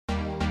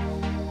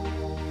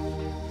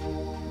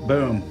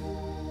Boom.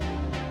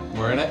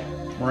 We're in it?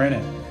 We're in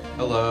it.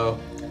 Hello.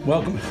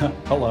 Welcome.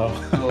 Hello.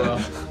 Hello.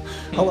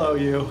 Hello,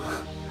 you.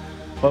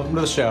 Welcome to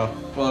the show.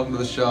 Welcome to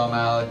the show. I'm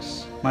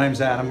Alex. My name's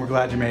Adam. We're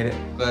glad you made it.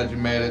 Glad you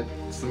made it.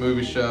 It's the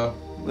movie show.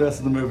 This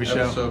is the movie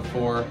show. Episode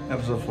 4.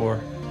 Episode 4.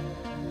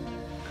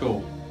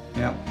 Cool.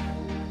 Yep.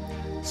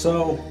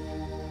 So,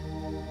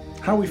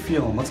 how are we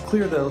feeling? Let's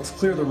clear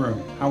the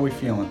room. How are we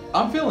feeling?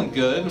 I'm feeling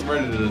good. I'm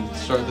ready to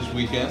start this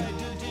weekend.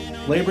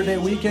 Labor Day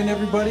weekend,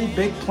 everybody.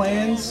 Big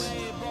plans.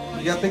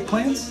 You got big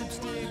plans?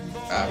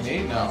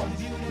 Me? No.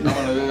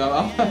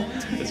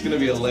 It's gonna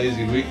be a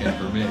lazy weekend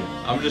for me.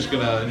 I'm just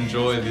gonna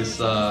enjoy this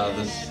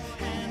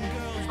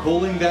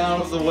cooling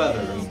down of the weather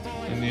and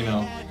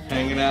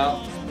hanging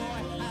out.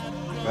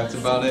 That's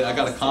about it. I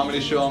got a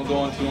comedy show I'm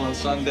going to on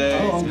Sunday.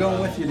 Oh, I'm going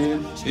with you,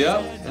 dude.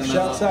 Yep. And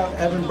Shouts out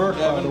Evan Burke,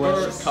 by the way.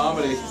 Evan Burke,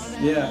 comedy.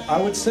 Yeah,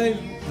 I would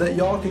say that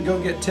y'all could go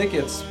get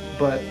tickets,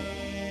 but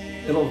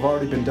it'll have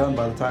already been done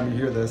by the time you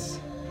hear this.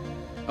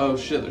 Oh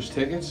shit, there's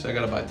tickets? I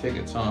gotta buy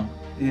tickets, huh?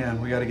 Yeah,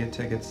 we gotta get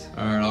tickets.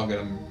 Alright, I'll get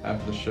them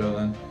after the show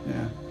then.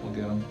 Yeah. We'll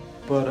get them.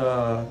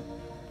 But,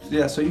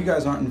 yeah, so you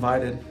guys aren't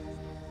invited.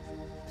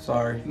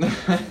 Sorry.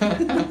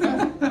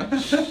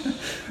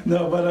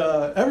 No,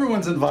 but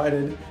everyone's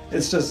invited.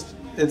 It's just,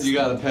 You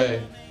gotta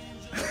pay.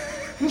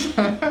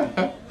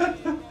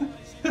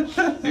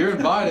 You're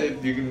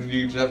invited.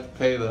 You just have to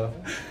pay though.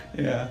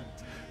 Yeah.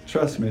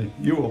 Trust me,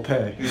 you will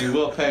pay. You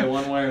will pay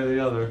one way or the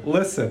other.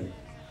 Listen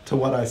to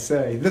what I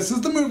say. This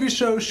is the movie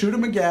show, Shooter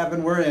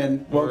McGavin. We're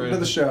in. Welcome to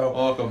the show.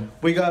 Welcome.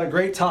 We got a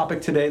great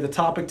topic today. The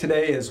topic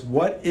today is,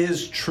 what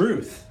is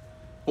truth?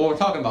 Well, we're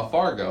talking about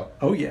Fargo.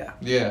 Oh, yeah.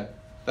 Yeah.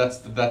 That's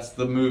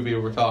the movie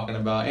we're talking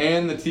about,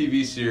 and the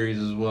TV series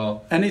as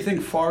well. Anything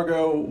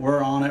Fargo,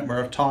 we're on it.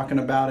 We're talking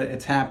about it.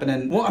 It's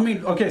happening. Well, I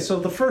mean, okay, so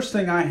the first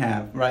thing I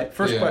have, right?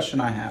 First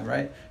question I have,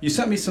 right? You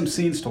sent me some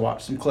scenes to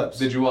watch, some clips.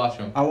 Did you watch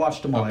them? I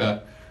watched them all. Okay.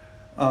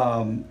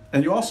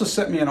 And you also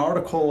sent me an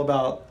article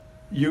about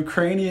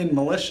Russian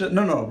militia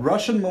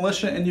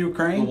in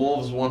Ukraine. The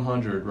Wolves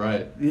 100,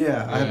 right?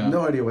 Yeah, I have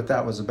no idea what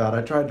that was about.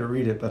 I tried to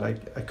read it, but I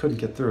couldn't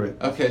get through it.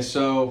 Okay,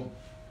 so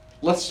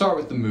let's start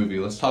with the movie.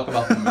 Let's talk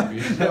about the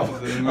movie.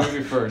 The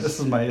movie first. This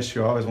is my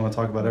issue. I always want to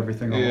talk about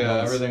everything all at once.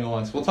 Yeah, everything at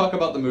once. We'll talk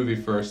about the movie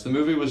first. The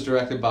movie was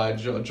directed by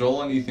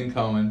Joel and Ethan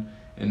Coen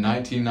in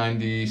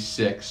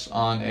 1996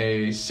 on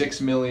a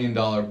 $6 million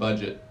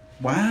budget.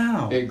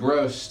 Wow. It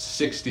grossed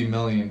 $60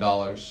 million.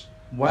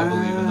 Wow. I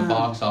believe, in the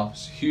box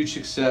office. Huge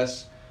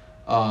success.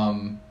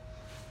 A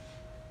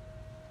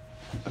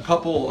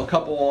couple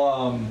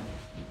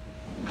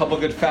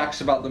good facts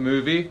about the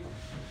movie.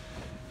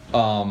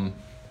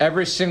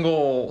 Every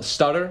single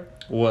stutter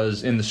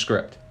was in the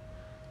script.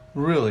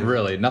 Really?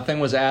 Really. Nothing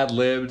was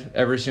ad-libbed.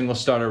 Every single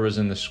stutter was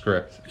in the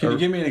script. Can you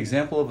give me an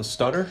example of a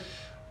stutter?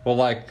 Well,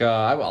 like,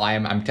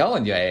 I'm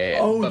telling you. I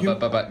already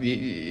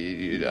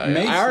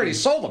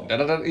sold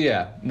them.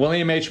 Yeah.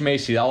 William H.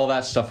 Macy, all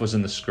that stuff was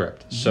in the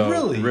script. So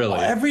Really?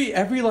 Every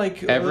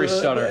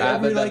stutter,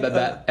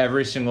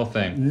 every single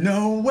thing.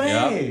 No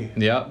way.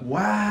 Yep.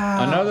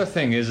 Wow. Another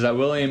thing is that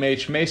William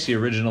H. Macy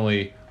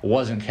originally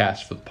wasn't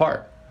cast for the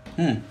part.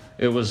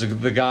 It was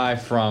the guy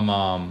from,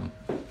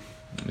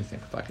 let me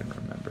think if I can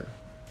remember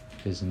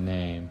his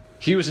name.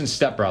 He was in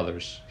Step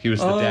Brothers. He was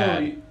the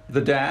dad. The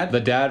dad? The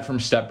dad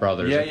from Step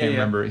Brothers. I can't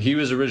remember. He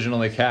was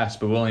originally cast,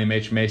 but William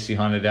H. Macy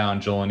hunted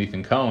down Joel and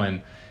Ethan Coen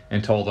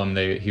and told them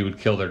he would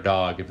kill their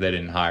dog if they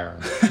didn't hire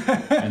him.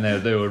 And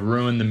they would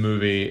ruin the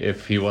movie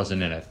if he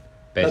wasn't in it.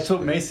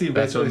 Basically.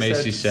 That's what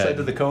Macy said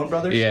to the Coen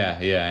brothers? Yeah,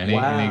 and he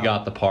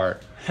got the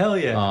part. Hell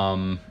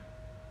yeah.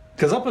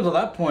 Because up until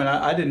that point,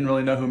 I didn't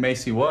really know who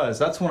Macy was.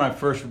 That's when I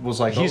first was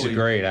like, he's a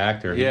great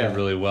actor. He did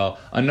really well.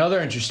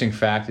 Another interesting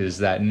fact is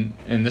that,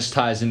 and this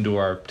ties into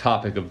our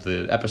topic of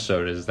the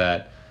episode, is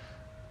that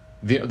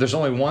there's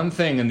only one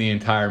thing in the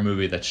entire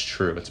movie that's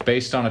true. It's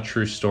based on a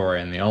true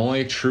story, and the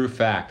only true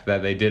fact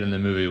that they did in the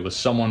movie was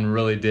someone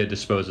really did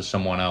dispose of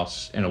someone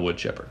else in a wood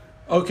chipper.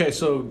 Okay,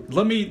 so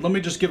let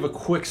me just give a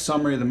quick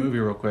summary of the movie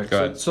real quick. Go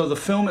ahead. So the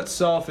film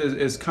itself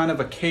is kind of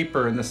a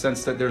caper in the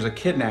sense that there's a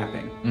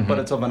kidnapping, but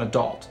it's of an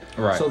adult.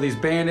 Right. So these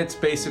bandits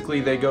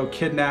basically they go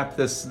kidnap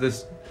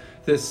this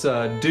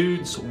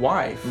dude's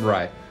wife.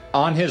 Right.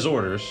 On his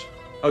orders.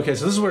 Okay,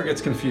 so this is where it gets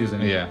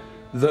confusing. Yeah.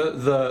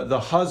 The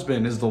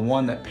husband is the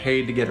one that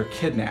paid to get her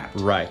kidnapped.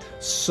 Right.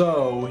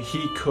 So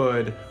he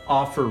could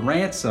offer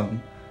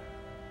ransom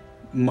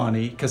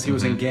money because he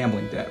was in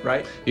gambling debt,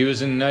 right? He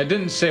was in, I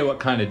didn't say what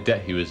kind of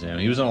debt he was in.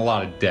 He was in a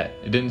lot of debt.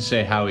 It didn't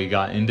say how he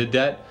got into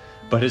debt,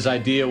 but his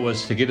idea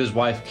was to get his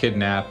wife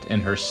kidnapped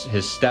and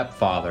his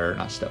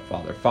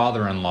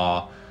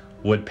father-in-law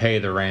would pay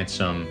the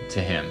ransom to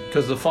him.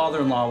 Because the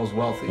father-in-law was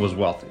wealthy.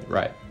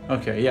 Right.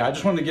 Okay, yeah, I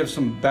just wanted to give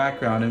some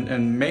background,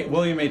 and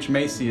William H.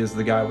 Macy is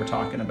the guy we're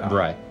talking about.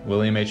 Right,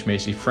 William H.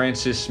 Macy.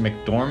 Frances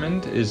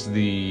McDormand is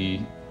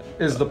the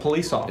is the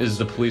police officer. Is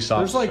the police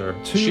officer. There's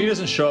like 2... She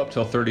doesn't show up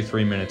till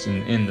 33 minutes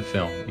in the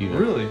film either.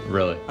 Really?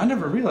 Really. I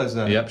never realized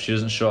that. Yep, she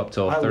doesn't show up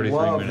till 33 minutes.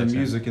 I love the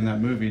music in that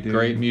movie, dude.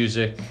 Great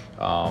music.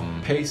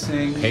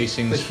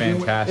 Pacing's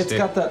fantastic. It's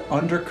got that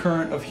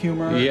undercurrent of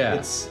humor.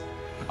 Yeah.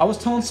 I was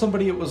telling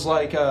somebody it was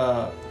like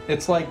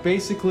it's like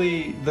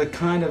basically the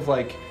kind of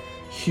like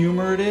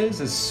humor it is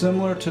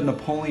similar to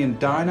Napoleon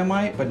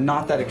Dynamite, but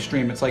not that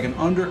extreme. It's like an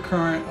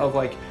undercurrent of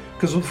like,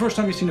 because the first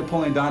time you see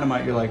Napoleon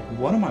Dynamite, you're like,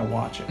 what am I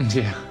watching?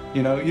 Yeah.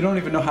 You know, you don't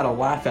even know how to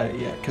laugh at it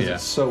yet because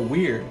it's so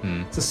weird.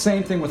 It's the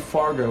same thing with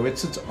Fargo.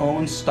 It's its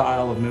own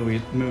style of movie.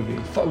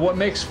 What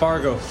makes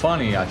Fargo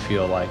funny, I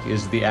feel like,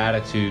 is the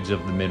attitudes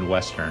of the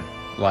Midwestern.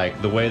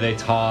 Like the way they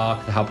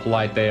talk, how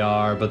polite they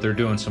are, but they're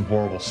doing some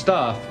horrible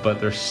stuff, but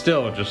they're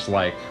still just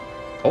like,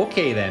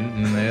 okay then,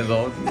 and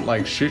they'll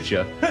like shoot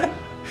you.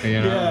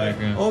 You know,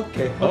 yeah.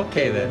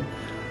 Okay then.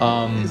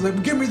 He's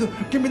like, give me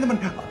the money.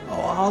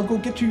 Oh, I'll go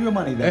get you your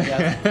money then.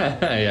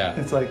 Yeah. Yeah.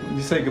 It's like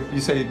you say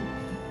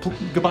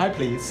goodbye,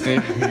 please.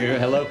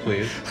 Hello,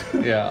 please.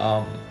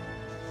 Yeah.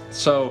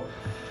 So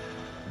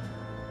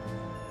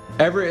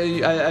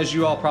as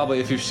you all probably,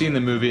 if you've seen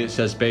the movie, it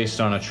says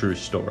based on a true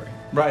story.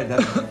 Right.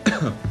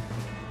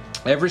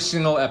 Every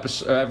single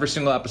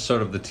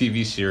episode of the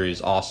TV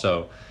series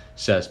also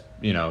says,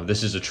 you know,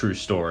 this is a true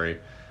story.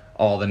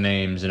 All the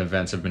names and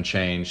events have been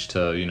changed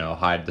to, you know,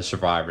 hide the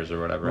survivors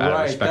or whatever, out of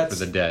respect for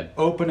the dead.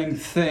 Opening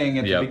thing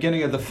at the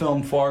beginning of the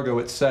film Fargo,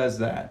 it says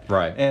that.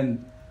 Right.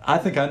 And I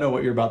think I know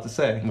what you're about to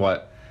say.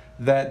 What?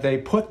 That they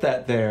put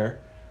that there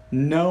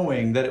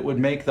knowing that it would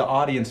make the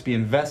audience be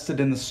invested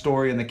in the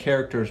story and the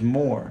characters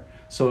more.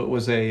 So it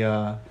was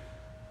That's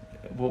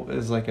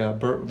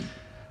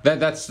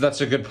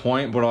a good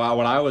point. But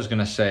what I was going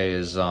to say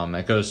is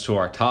it goes to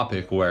our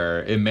topic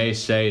where it may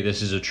say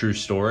this is a true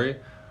story,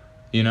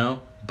 you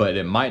know, but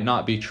it might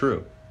not be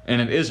true. And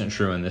it isn't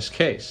true in this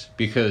case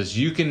because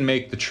you can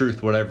make the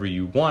truth whatever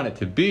you want it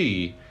to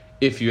be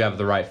if you have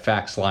the right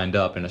facts lined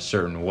up in a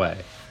certain way.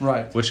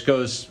 Right. Which I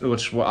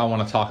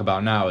want to talk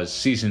about now is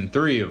season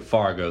 3 of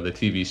Fargo, the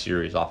TV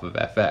series off of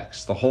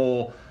FX. The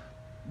whole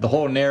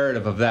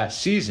narrative of that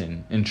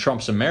season in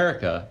Trump's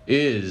America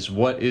is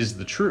what is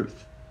the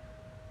truth.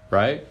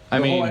 Right? I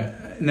mean,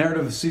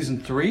 narrative of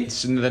season 3?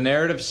 The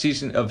narrative of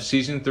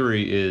season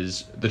 3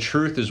 is the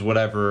truth is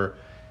whatever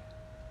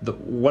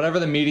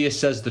the media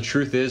says the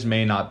truth is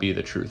may not be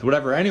the truth.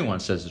 Whatever anyone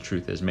says the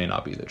truth is may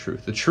not be the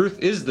truth. The truth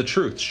is the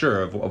truth,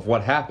 sure, of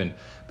what happened,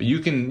 but you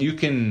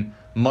can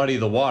muddy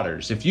the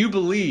waters. If you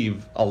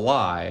believe a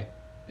lie,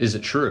 is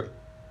it true?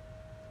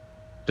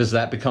 Does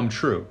that become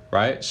true,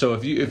 right? So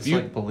if you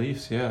like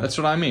beliefs, yeah. That's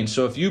what I mean.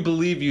 So if you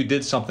believe you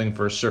did something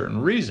for a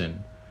certain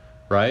reason,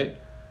 right?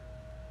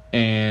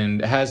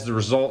 And has the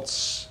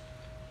results,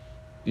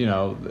 you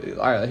know,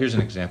 all right, here's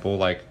an example.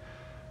 Like,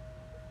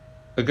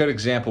 a good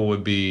example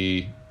would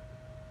be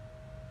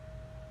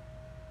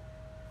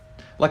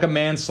like a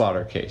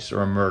manslaughter case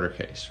or a murder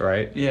case,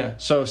 right? Yeah.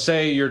 So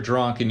say you're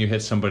drunk and you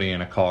hit somebody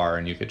in a car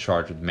and you get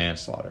charged with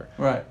manslaughter.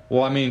 Right.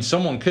 Well, I mean,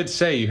 someone could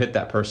say you hit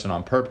that person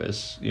on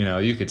purpose. You know,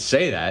 you could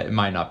say that. It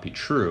might not be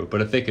true.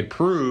 But if they could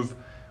prove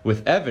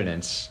with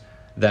evidence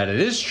that it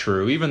is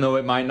true, even though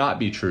it might not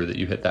be true that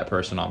you hit that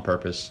person on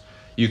purpose,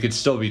 you could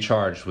still be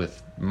charged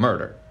with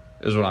murder,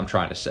 is what I'm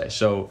trying to say.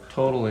 So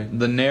totally.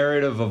 The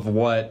narrative of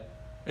what...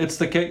 It's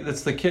the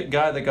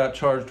guy that got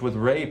charged with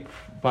rape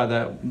by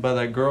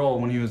that girl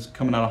when he was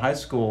coming out of high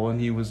school, and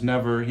he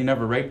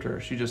never raped her.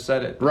 She just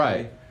said it.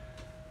 Right.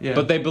 Yeah.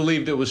 But they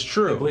believed it was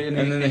true, and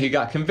then he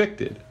got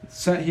convicted.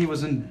 He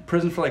was in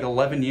prison for like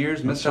 11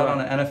 years, missed out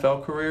on an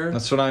NFL career.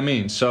 That's what I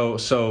mean.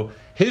 So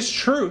his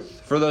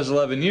truth for those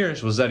 11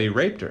 years was that he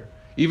raped her.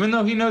 Even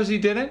though he knows he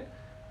didn't,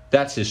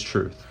 that's his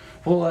truth.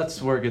 Well,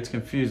 that's where it gets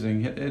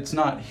confusing. It's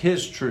not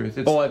his truth.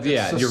 It's,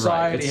 you're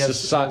right.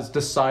 Has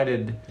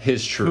decided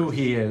his truth. Who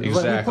he is.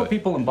 Exactly. Like we put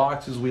people in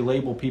boxes, we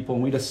label people,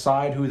 and we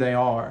decide who they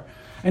are.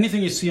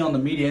 Anything you see on the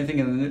media,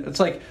 it's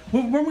like,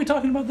 weren't we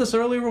talking about this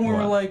earlier when we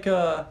were like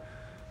a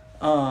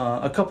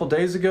couple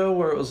days ago,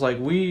 where it was like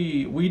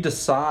we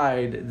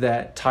decide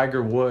that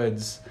Tiger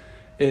Woods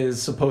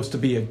is supposed to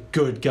be a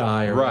good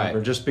guy or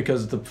whatever, just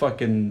because the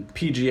fucking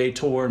PGA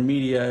Tour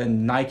media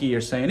and Nike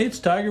are saying it's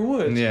Tiger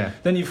Woods. Yeah.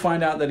 Then you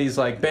find out that he's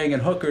like banging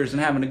hookers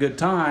and having a good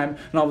time,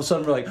 and all of a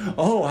sudden we're like,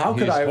 oh, how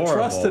could I have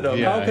trusted him?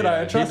 How could I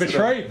have trusted him? He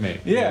betrayed me.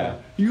 Yeah.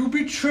 You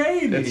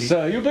betrayed me.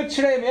 You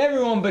betrayed me.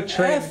 Everyone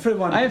betrayed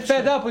me. I'm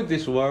fed up with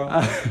this world.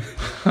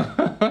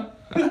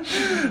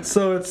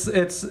 So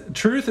it's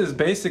truth is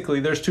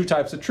basically, there's two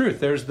types of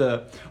truth.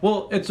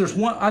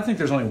 I think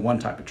there's only one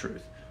type of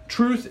truth.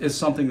 Truth is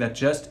something that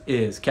just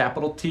is.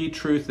 Capital T,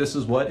 truth, this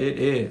is what it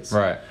is.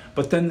 Right.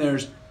 But then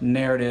there's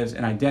narratives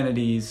and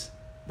identities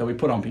that we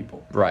put on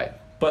people. Right.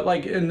 But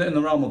like in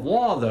the realm of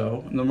law,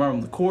 though, in the realm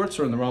of the courts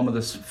or in the realm of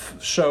this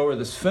show or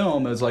this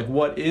film, is like,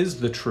 what is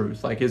the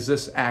truth? Like, is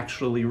this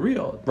actually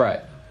real?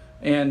 Right.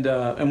 And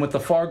with the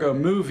Fargo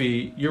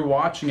movie, you're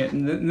watching it,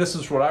 and this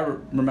is what I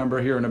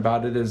remember hearing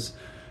about it, is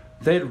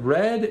they'd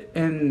read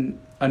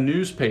in a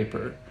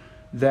newspaper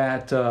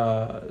that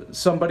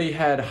somebody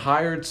had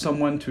hired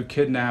someone to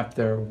kidnap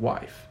their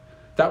wife.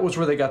 That was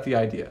where they got the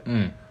idea.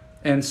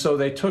 And so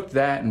they took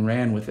that and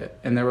ran with it.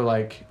 And they were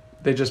like,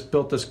 they just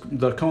built this.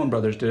 The Coen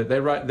brothers did it. They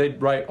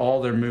write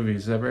all their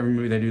movies. Every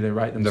movie they do, they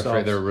write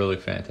themselves. They're really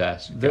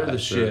fantastic. They're the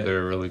shit.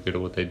 They're really good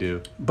at what they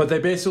do. But they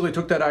basically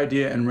took that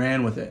idea and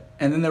ran with it.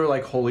 And then they were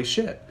like, holy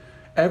shit.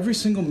 Every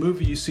single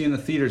movie you see in the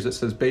theaters that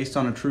says based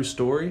on a true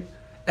story,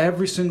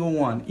 every single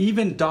one,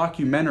 even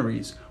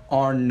documentaries,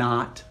 are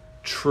not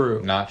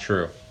true. Not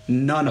true.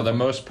 None of them. For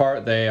the most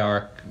part, they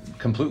are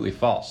completely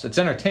false. It's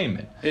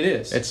entertainment. It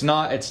is. It's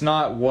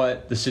not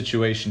what the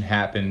situation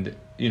happened.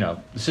 You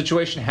know, the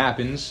situation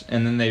happens,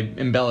 and then they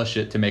embellish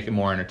it to make it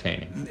more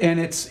entertaining. And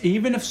it's,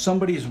 even if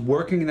somebody's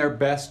working their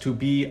best to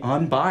be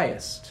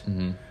unbiased,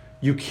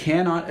 you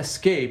cannot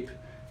escape.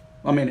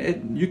 I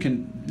mean, you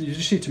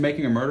just need to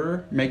Making a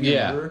Murderer.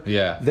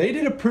 Yeah. They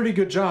did a pretty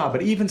good job,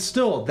 but even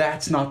still,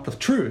 that's not the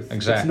truth.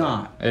 Exactly. It's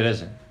not. It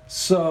isn't.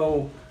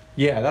 So,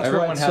 yeah, that's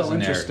Everyone why it's has so a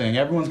interesting.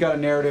 Everyone's got a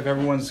narrative.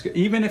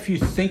 Even if you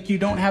think you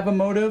don't have a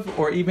motive,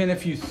 or even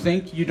if you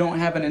think you don't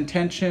have an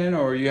intention,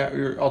 or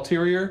you're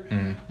ulterior,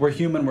 we're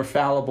human, we're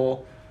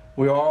fallible.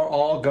 We are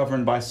all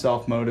governed by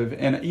self-motive.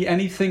 And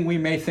anything we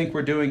may think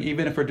we're doing,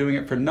 even if we're doing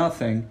it for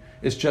nothing,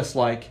 is just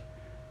like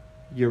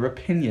your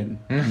opinion,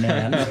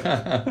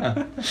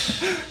 man.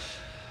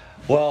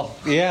 Well,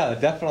 yeah,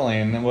 definitely.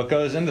 And then what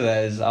goes into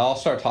that is I'll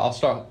start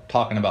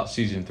talking about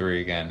season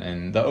 3 again.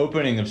 And the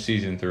opening of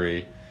season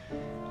 3,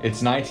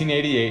 it's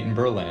 1988 in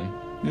Berlin,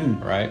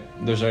 right?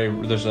 There's a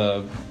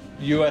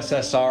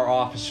USSR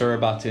officer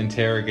about to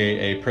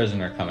interrogate a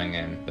prisoner coming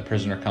in. The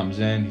prisoner comes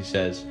in. He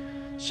says,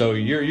 "So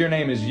your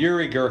name is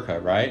Yuri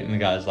Gurka, right?" And the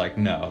guy's like,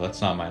 "No, that's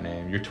not my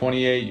name. You're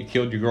 28. You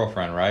killed your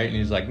girlfriend, right?" And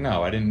he's like,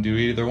 "No, I didn't do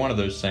either one of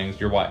those things.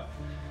 Your wife."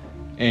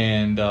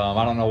 And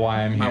I don't know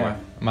why I'm here.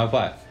 My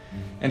wife.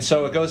 And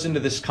so it goes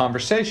into this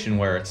conversation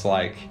where it's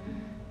like,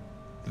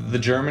 the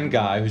German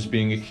guy who's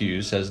being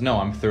accused says, "No,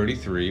 I'm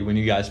 33. When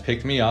you guys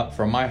picked me up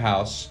from my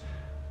house,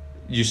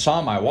 you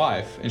saw my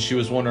wife, and she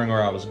was wondering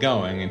where I was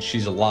going, and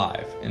she's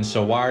alive. And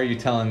so why are you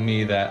telling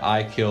me that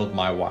I killed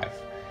my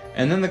wife?"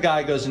 And then the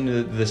guy goes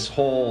into this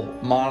whole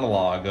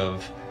monologue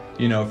of,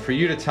 you know, for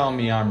you to tell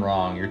me I'm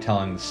wrong, you're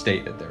telling the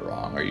state that they're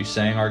wrong. Are you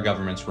saying our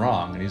government's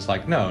wrong? And he's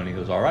like, "No." And he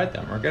goes, "All right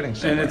then, we're getting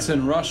somewhere." And it's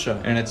in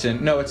Russia. And it's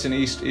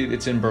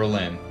in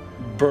Berlin.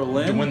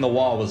 Berlin? When the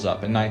wall was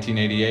up in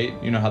 1988,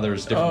 you know how there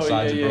was different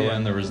sides of Berlin. Yeah.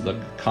 There was the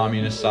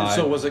communist side.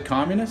 So was it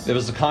communist? It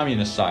was the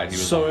communist side. He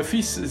was so on. if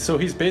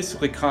he's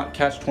basically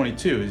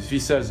catch-22. If he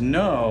says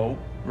no,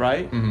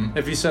 right?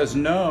 If he says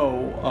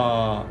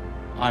no,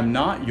 I'm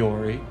not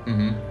Yuri.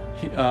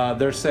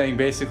 They're saying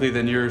basically,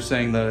 then you're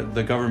saying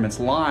the government's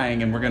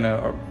lying, and we're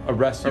gonna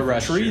arrest you for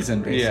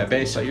treason. Basically. Yeah,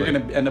 basically. So you're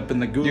gonna end up in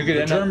the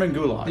German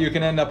gulag. You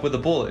can end up with a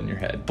bullet in your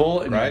head.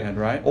 Your head,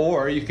 right?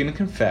 Or you can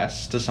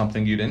confess to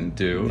something you didn't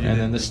do, and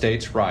then the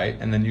state's right,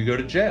 and then you go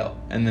to jail,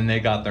 and then they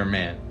got their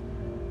man.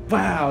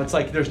 Wow, it's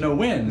like there's no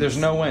win. There's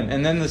no win,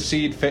 and then the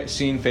scene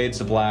fades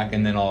to black,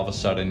 and then all of a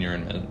sudden you're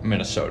in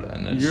Minnesota,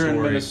 and you're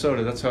in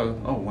Minnesota. That's how.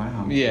 Oh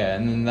wow. Yeah,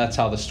 and then that's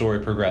how the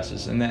story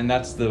progresses, and then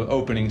that's the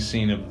opening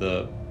scene of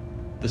the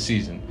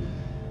season,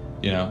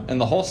 you know, and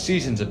the whole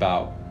season's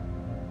about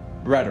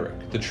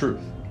rhetoric, the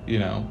truth, you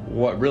know,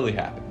 what really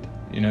happened.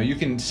 You know, you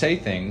can say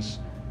things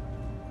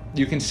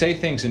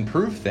and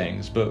prove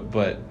things,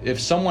 but if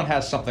someone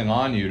has something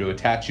on you to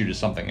attach you to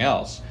something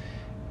else,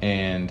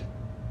 and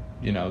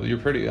you know, you're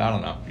pretty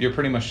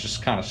much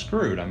just kind of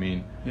screwed. I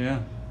mean,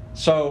 yeah.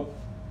 So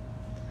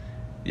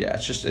yeah,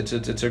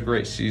 it's a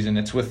great season.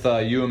 It's with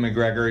Ewan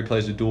McGregor. He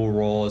plays a dual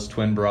role as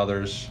twin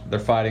brothers. They're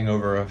fighting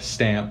over a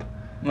stamp.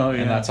 Oh,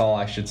 yeah. And that's all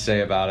I should say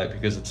about it,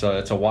 because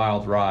it's a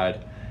wild ride.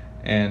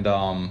 And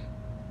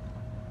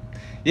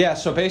yeah,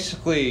 so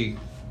basically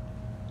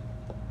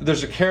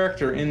there's a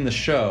character in the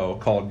show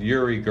called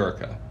Yuri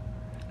Gurka,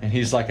 and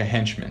he's like a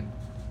henchman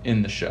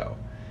in the show.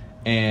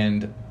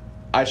 And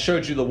I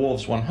showed you the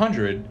Wolves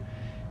 100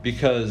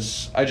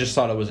 because I just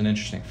thought it was an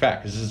interesting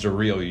fact, because this is a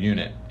real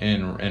unit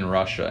in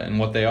Russia, and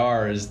what they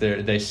are is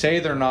they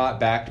say they're not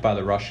backed by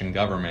the Russian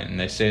government, and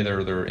they say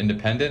they're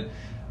independent.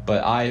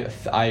 But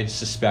I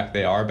suspect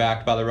they are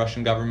backed by the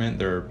Russian government.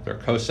 They're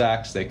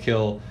Cossacks. They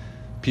kill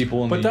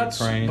people in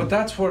Ukraine. But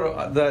that's what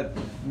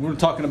we're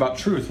talking about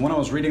truth. When I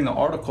was reading the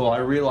article, I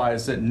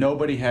realized that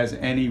nobody has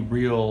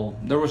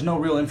there was no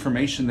real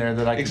information there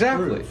that I could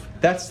prove.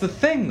 That's the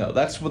thing, though.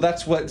 That's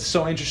what's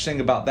so interesting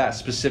about that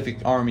specific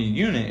army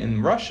unit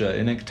in Russia,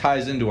 and it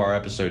ties into our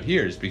episode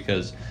here, is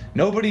because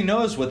nobody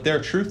knows what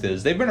their truth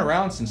is. They've been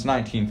around since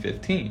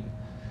 1915,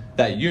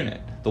 that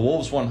unit. The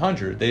Wolves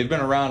 100, they've been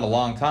around a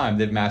long time.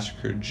 They've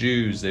massacred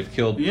Jews. They've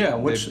killed... Yeah,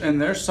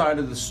 and their side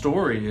of the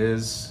story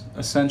is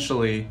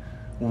essentially,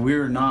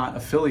 we're not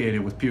affiliated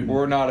with Putin.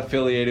 We're not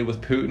affiliated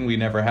with Putin. We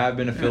never have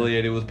been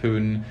affiliated with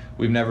Putin.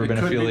 We've never been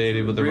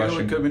affiliated with the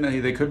Russian...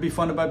 They could be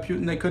funded by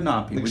Putin. They could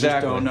not be.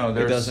 Exactly. We just don't know.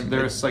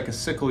 They're like a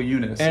sickle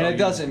unit. And it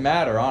doesn't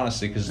matter,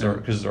 honestly, because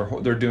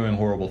they're doing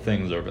horrible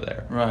things over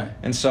there. Right.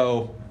 And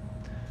so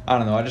I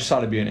don't know. I just thought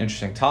it'd be an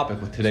interesting topic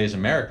with today's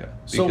America.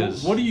 So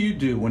what do you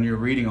do when you're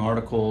reading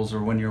articles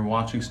or when you're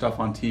watching stuff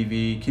on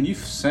TV?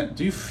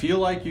 Do you feel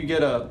like you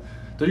get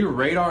does your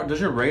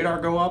radar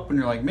go up and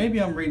you're like,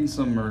 maybe I'm reading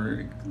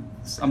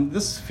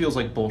this feels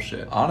like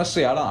bullshit?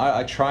 Honestly,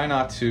 I try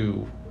not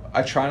to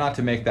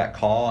make that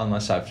call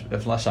unless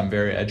I'm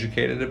very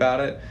educated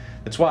about it.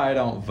 That's why I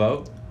don't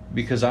vote,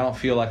 because I don't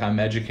feel like I'm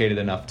educated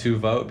enough to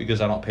vote,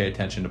 because I don't pay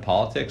attention to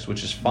politics,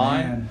 which is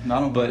fine. Man, I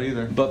don't vote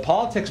either. But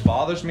politics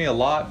bothers me a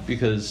lot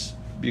because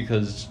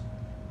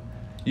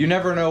you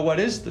never know what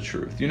is the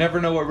truth. You never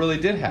know what really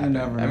did happen. You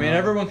never know. I mean,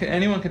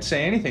 anyone could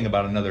say anything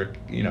about another,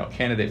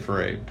 candidate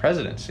for a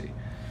presidency.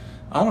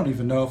 I don't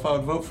even know if I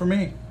would vote for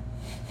me.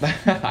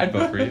 I'd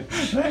vote for you.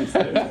 Thanks,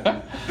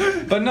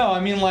 dude. But no, I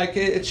mean, like,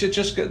 it's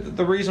just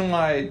the reason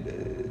why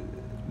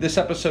this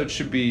episode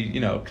should be,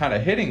 kind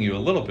of hitting you a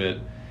little bit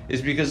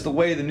is because the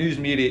way the news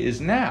media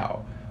is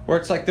now, where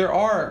it's like there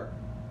are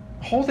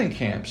holding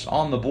camps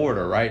on the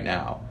border right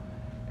now,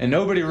 and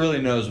nobody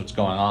really knows what's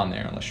going on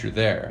there unless you're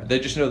there. They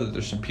just know that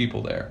there's some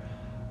people there.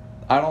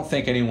 I don't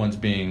think anyone's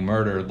being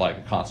murdered like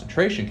a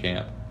concentration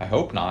camp. I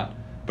hope not.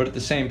 But at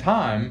the same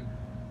time,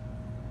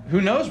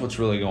 who knows what's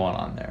really going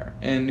on there?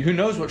 And who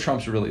knows what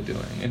Trump's really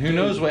doing? And who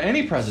knows what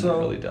any president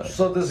really does?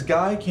 So this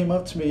guy came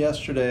up to me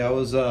yesterday. I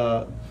was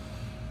at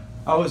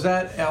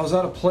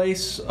a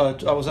place.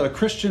 I was at a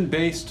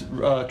Christian-based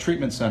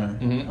treatment center.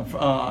 Mm-hmm.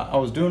 I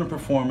was doing a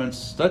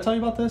performance. Did I tell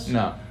you about this?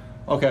 No.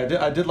 Okay,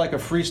 I did like a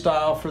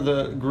freestyle for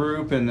the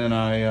group, and then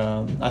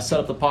I set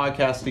up the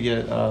podcast to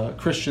get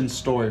Christian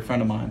Story, a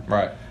friend of mine.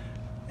 Right.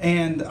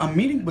 And I'm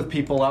meeting with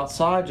people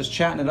outside, just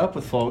chatting it up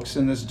with folks,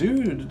 and this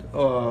dude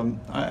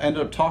I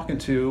ended up talking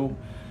to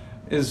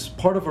is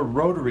part of a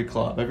Rotary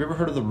Club. Have you ever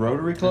heard of the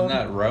Rotary Club? Isn't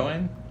that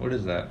rowing? What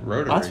is that?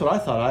 Rotary? That's what I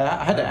thought.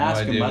 I had to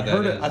ask him. I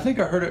heard it. Is. I think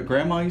I heard it.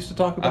 Grandma used to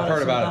talk about it. I've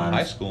heard about it in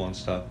sometimes. high school and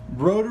stuff.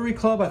 Rotary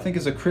Club, I think,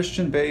 is a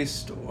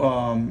Christian-based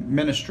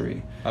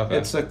ministry. Okay.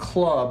 It's a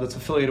club that's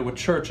affiliated with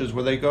churches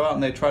where they go out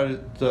and they try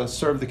to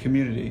serve the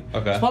community.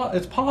 Okay.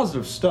 It's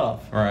positive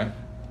stuff. All right.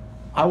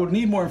 I would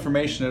need more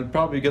information. It would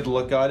probably be good to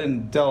look. I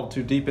didn't delve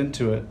too deep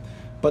into it,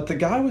 but the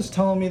guy was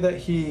telling me that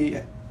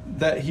he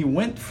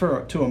went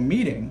to a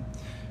meeting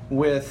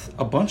with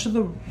a bunch of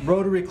the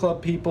Rotary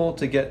Club people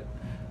to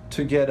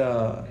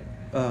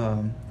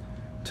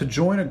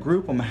join a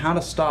group on how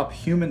to stop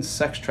human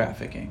sex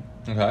trafficking.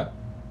 Okay.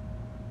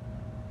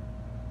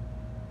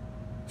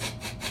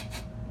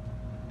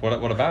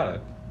 What about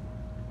it?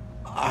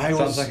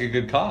 Sounds like a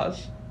good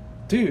cause.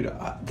 Dude,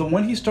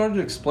 when he started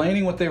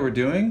explaining what they were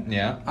doing,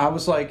 yeah, I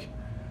was like,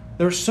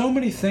 there were so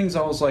many things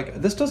I was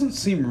like, this doesn't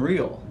seem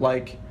real.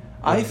 Like,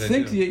 I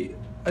think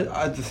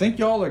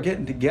y'all are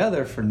getting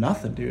together for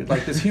nothing, dude.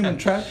 Like, this human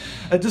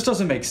it just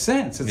doesn't make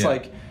sense. It's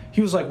like, he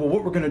was like, well,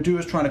 what we're going to do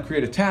is trying to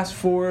create a task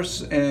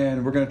force,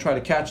 and we're going to try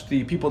to catch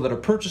the people that are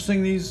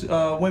purchasing these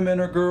women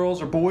or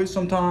girls or boys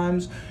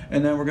sometimes,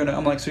 and then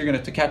I'm like, so you're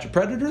going to catch a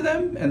predator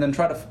then, and then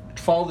try to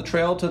follow the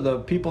trail to the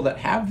people that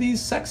have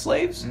these sex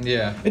slaves?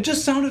 Yeah. It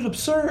just sounded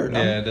absurd.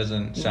 Yeah, it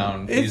doesn't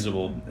sound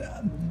feasible.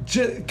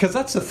 Because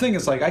that's the thing.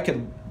 It's like, I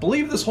can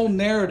believe this whole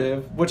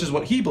narrative, which is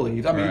what he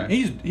believes. I mean, right.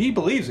 he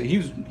believes it.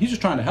 He's just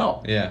trying to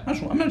help. Yeah.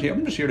 I'm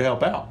just here to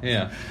help out.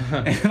 Yeah.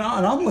 and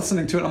I'm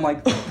listening to it. I'm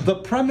like, the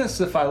premise.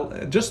 If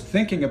I just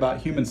thinking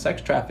about human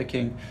sex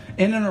trafficking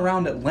in and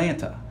around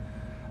Atlanta,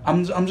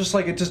 I'm just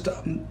like, it just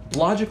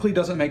logically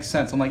doesn't make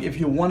sense. I'm like, if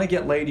you want to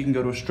get laid, you can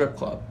go to a strip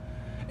club.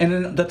 And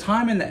then the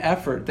time and the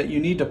effort that you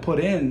need to put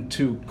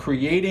into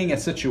creating a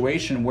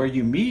situation where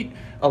you meet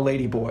a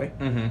lady boy,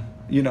 mm-hmm.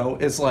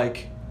 Is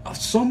like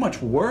so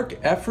much work,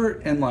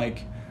 effort, and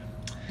like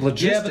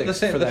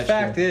logistics. Yeah, but the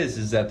fact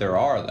is that there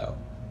are, though.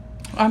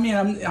 I mean,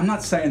 I'm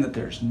not saying that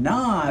there's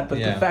not, but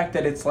the fact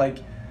that it's like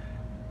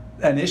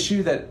an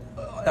issue that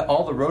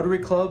all the Rotary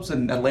clubs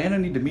in Atlanta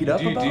need to meet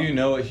up about. Do you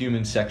know what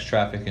human sex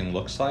trafficking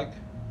looks like?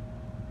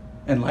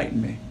 Enlighten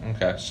me.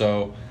 Okay,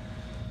 so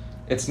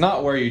it's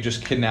not where you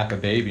just kidnap a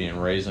baby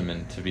and raise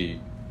them to be,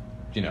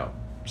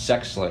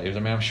 sex slaves. I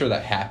mean, I'm sure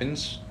that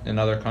happens in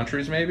other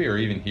countries maybe, or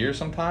even here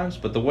sometimes,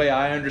 but the way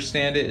I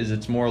understand it is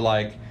it's more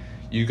like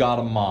you got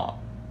a mom.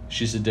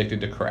 She's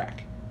addicted to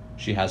crack.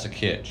 She has a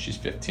kid. She's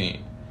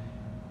 15.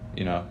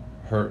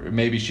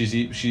 Maybe she's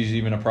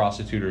even a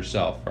prostitute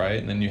herself, right?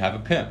 And then you have a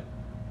pimp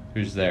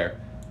who's there.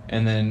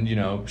 And then,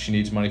 she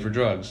needs money for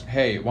drugs.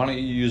 Hey, why don't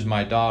you use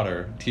my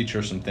daughter, teach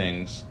her some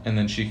things, and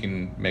then she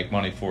can make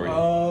money for you.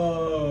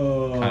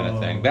 Oh. Kind of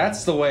thing.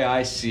 That's the way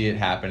I see it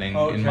happening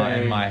in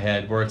my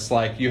head, where it's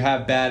like you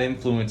have bad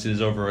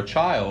influences over a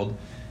child,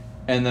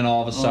 and then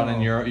all of a sudden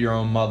your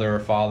own mother or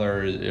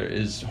father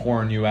is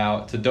whoring you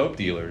out to dope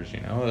dealers,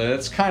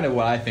 That's kind of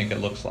what I think it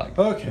looks like.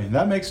 Okay,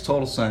 that makes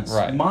total sense.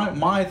 Right.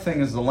 My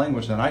thing is the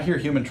language then. I hear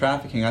human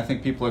trafficking. I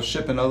think people are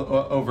shipping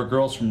over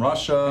girls from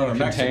Russia or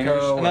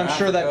Mexico. And I'm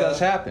sure that does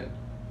happen.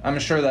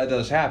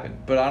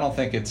 But I don't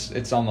think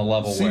it's on the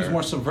level where... It seems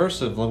more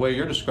subversive the way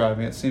you're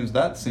describing it. Seems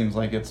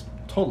like it's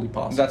totally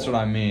possible. That's what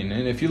I mean.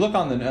 And if you look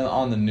on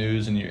the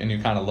news and you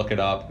kind of look it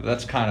up,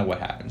 that's kind of what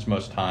happens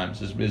most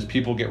times is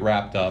people get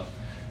wrapped up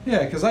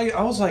Yeah, because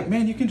I was like,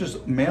 man, you can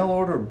just mail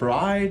order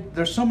bride.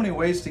 There's so many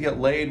ways to get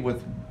laid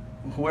with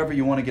whoever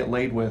you want to get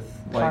laid with.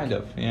 Like, Kind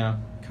of, yeah.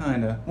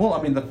 Kind of. Well,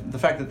 I mean, the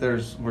fact that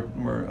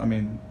we're I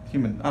mean,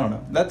 human. I don't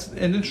know. That's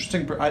an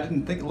interesting. I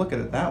didn't look at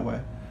it that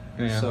way.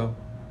 Yeah. So,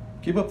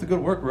 keep up the good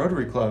work,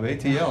 Rotary Club,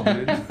 ATL,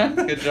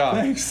 dude. Good job.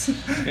 Thanks.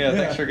 Yeah,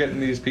 thanks for getting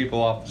these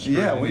people off the street.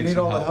 Yeah, we need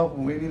all the help.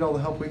 We need all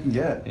the help we can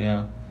get.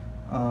 Yeah.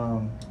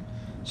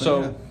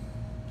 So. Yeah.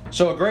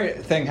 So a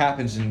great thing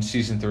happens in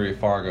season 3 of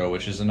Fargo,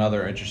 which is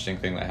another interesting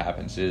thing that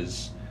happens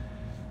is.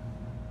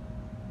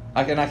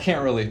 I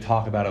can't really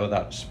talk about it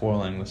without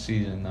spoiling the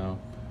season, though.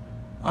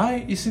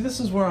 You see,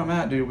 this is where I'm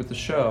at, dude, with the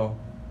show.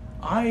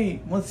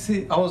 Let's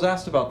see. I was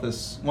asked about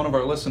this. One of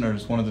our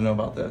listeners wanted to know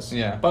about this.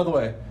 Yeah. By the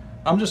way,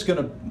 I'm just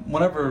gonna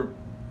whenever.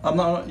 I'm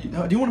not.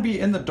 Do you want to be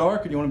in the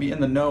dark or do you want to be in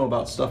the know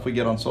about stuff we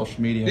get on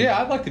social media? Yeah,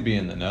 I'd like to be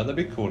in the know. That'd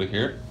be cool to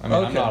hear. I mean,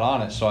 Okay. I'm not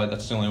on it, so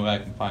that's the only way I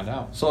can find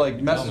out. So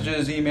like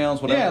messages,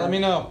 emails, whatever. Yeah, let me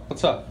know.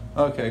 What's up?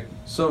 Okay.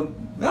 So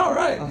all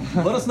right,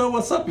 let us know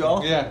what's up,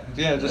 y'all. Yeah.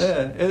 Just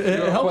It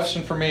a helps.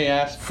 question for me.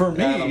 Ask For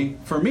me,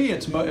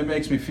 Adam. it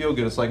makes me feel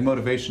good. It's like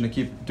motivation to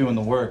keep doing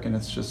the work, and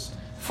it's just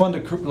fun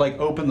to like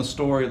open the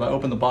story, like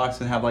open the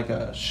box, and have like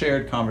a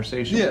shared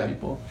conversation with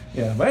people.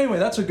 Yeah. But anyway,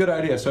 that's a good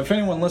idea. So if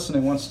anyone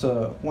listening wants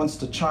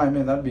to chime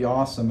in, that'd be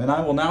awesome. And I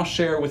will now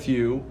share with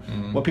you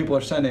what people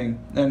are sending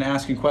and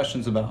asking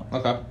questions about.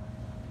 Okay.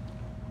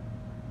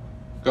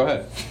 Go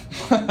ahead.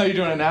 Are you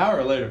doing it now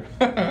or later?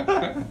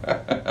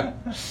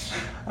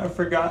 I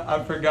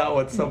forgot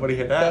what somebody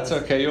had asked.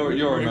 That's okay. You'll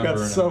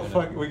remember.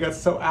 We got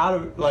so out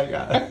of like.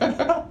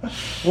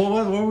 Well,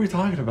 what were we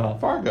talking about?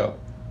 Fargo.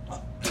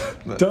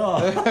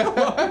 Duh.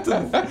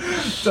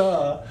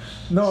 Duh.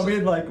 No, I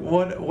mean, like,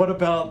 what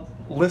about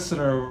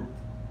listener?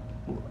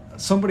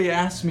 Somebody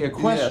asked me a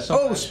question.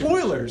 Yeah,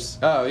 spoilers.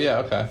 Oh, yeah,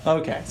 okay.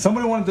 Okay.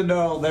 Somebody wanted to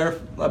know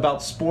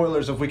about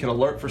spoilers, if we could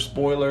alert for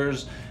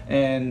spoilers,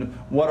 and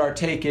what our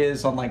take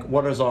is on like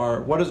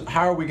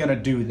how are we going to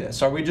do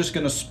this? Are we just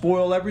going to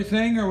spoil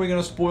everything, or are we going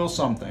to spoil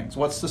some things?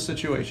 What's the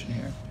situation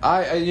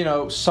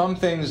here? Some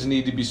things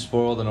need to be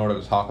spoiled in order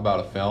to talk about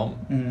a film.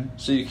 Mm-hmm.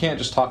 So you can't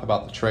just talk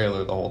about the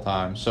trailer the whole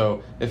time.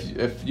 So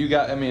if you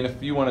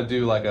want to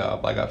do like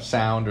a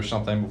sound or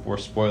something before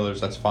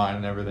spoilers, that's fine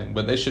and everything.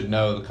 But they should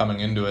know coming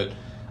into it.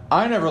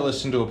 I never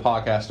listen to a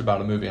podcast about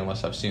a movie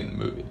unless I've seen the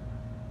movie.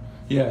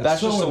 Yeah,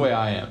 that's just the way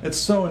I am. It's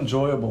so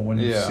enjoyable when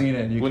you've seen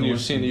it. When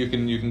you've seen it, you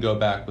can go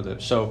back with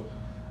it. So,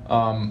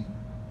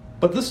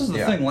 but this is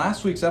the thing.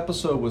 Last week's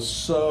episode was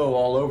so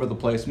all over the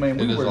place. Man,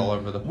 it is all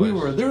over the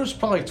place. There was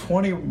probably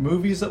 20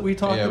 movies that we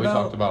talked about. Yeah, we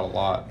talked about a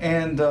lot.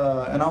 And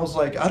I was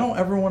like, I don't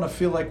ever want to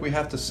feel like we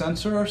have to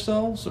censor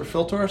ourselves or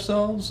filter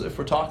ourselves if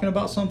we're talking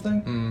about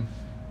something. Mm.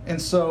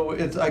 And so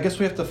I guess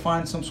we have to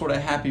find some sort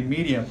of happy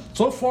medium.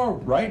 So far,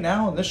 right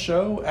now in this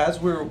show,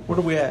 what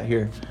are we at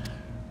here?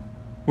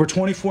 We're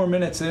 24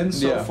 minutes in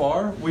so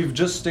far. We've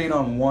just stayed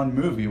on one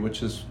movie,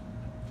 which is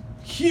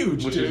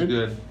huge, which dude. is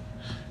good.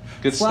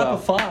 Good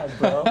Slap stuff. a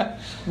 5,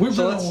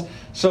 bro.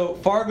 So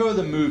Fargo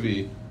the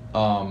movie,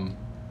 and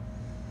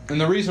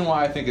the reason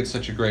why I think it's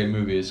such a great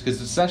movie is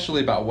because it's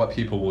essentially about what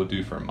people will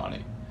do for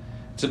money.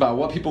 It's about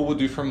what people will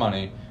do for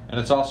money, and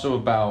it's also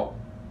about.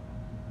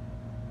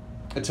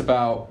 It's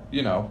about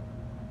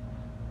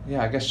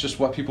I guess just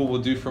what people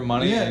will do for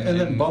money. Yeah, and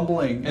then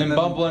bumbling. And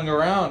bumbling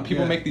around.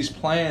 People make these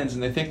plans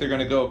and they think they're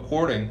going to go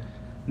according.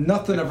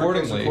 Nothing ever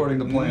goes according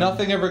to plan.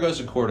 Nothing ever goes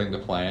according to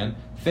plan.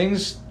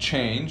 Things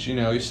change,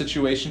 your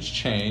situations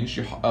change,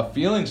 your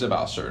feelings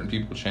about certain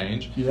people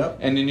change. Yep.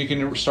 And then you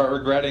can start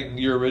regretting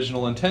your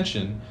original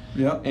intention.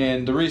 Yep.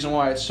 And the reason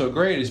why it's so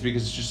great is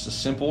because it's just a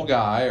simple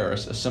guy or a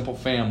simple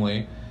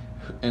family.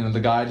 And the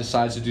guy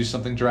decides to do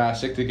something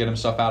drastic to get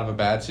himself out of a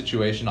bad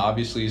situation.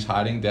 Obviously, he's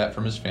hiding debt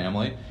from his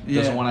family. He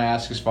doesn't want to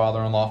ask his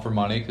father-in-law for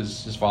money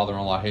because his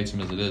father-in-law hates him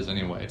as it is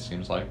anyway, it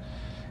seems like.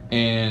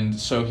 And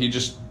so he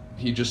just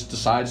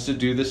decides to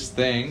do this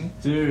thing.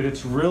 Dude,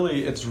 it's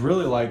really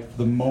like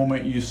the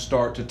moment you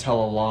start to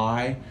tell a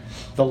lie,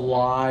 the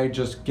lie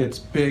just gets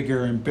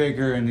bigger and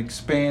bigger and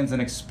expands,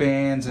 and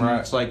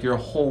it's like your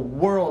whole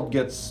world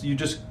you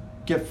just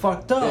get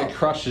fucked up. It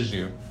crushes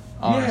you.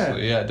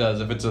 Honestly, yeah, it does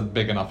if it's a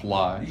big enough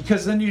lie.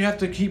 Because then you have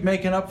to keep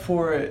making up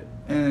for it,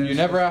 and you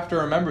never have to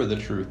remember the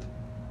truth.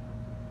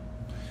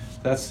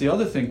 That's the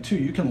other thing too.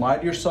 You can lie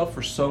to yourself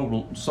for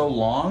so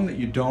long that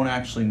you don't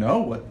actually know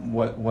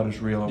what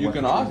is real. You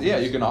can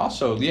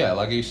also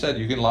like you said,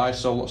 you can lie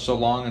so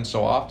long and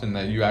so often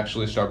that you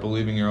actually start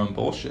believing your own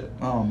bullshit.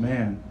 Oh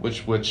man,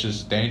 which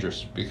is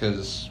dangerous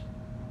because,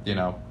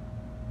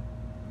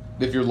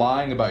 if you're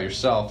lying about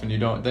yourself and you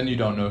don't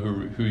know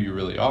who you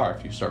really are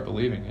if you start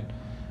believing it.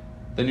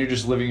 Then you're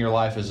just living your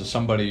life as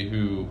somebody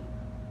who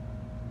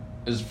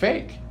is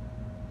fake.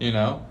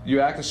 You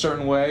act a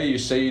certain way, you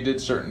say you did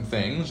certain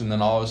things, and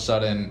then all of a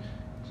sudden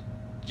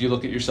you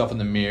look at yourself in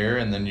the mirror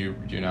and then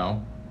you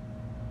know.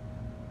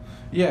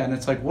 Yeah, and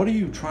it's like, what are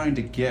you trying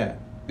to get?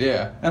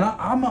 Yeah. And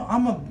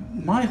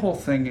my whole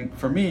thing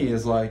for me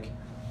is like,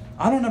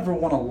 I don't ever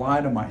want to lie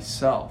to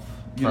myself,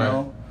 you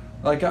know?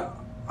 Like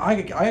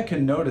I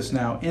can notice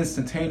now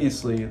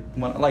instantaneously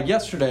when, like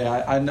yesterday,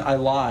 I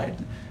lied,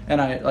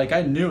 and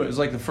I knew it was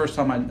like the first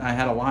time I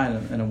had a lie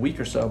in a week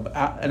or so, but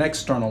an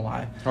external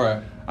lie. All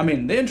right. I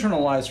mean, the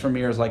internal lies for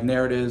me are like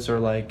narratives or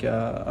like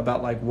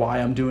about like why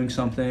I'm doing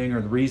something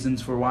or the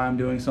reasons for why I'm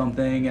doing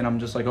something, and I'm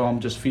just like, oh, I'm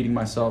just feeding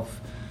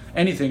myself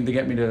anything to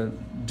get me to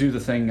do the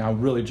thing I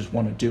really just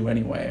want to do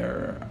anyway,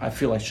 or I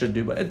feel I should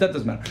do, but that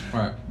doesn't matter.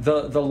 Right.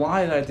 The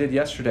lie that I did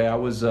yesterday, I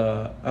was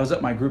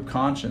at my group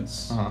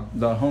Conscience,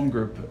 the home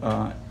group,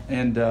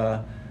 and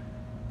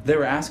they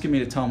were asking me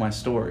to tell my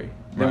story.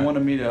 They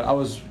wanted me to.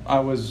 I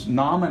was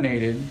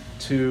nominated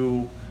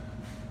to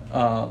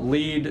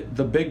lead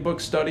the Big Book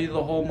study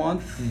the whole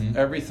month,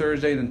 every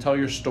Thursday, then tell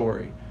your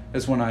story.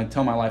 Is when I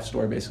tell my life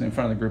story basically in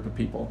front of the group of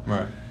people.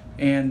 Right.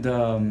 And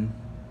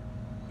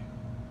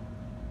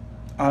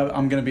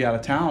I'm going to be out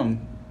of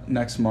town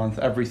next month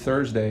every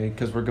Thursday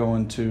because we're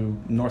going to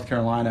North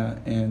Carolina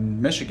and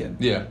Michigan.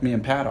 Yeah. Me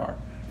and Pat are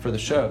for the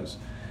shows.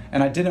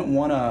 And I didn't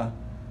want to.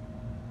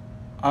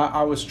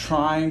 I was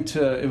trying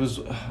to. It was.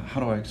 How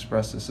do I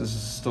express this? This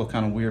is still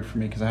kind of weird for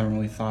me because I haven't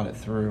really thought it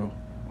through.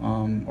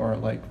 Or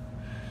like.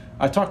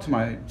 I talked to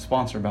my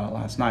sponsor about it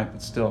last night,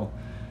 but still.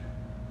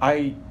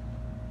 I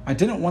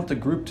didn't want the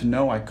group to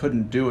know I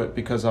couldn't do it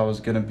because I was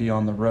going to be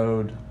on the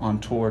road on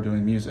tour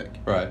doing music.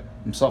 Right.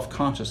 I'm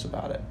self-conscious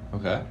about it.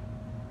 Okay.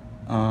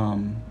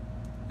 And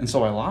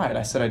so I lied.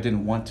 I said I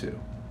didn't want to.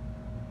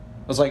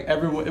 It was like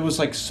it was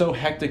like so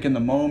hectic in the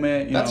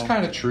moment. That's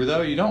kind of true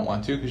though. You don't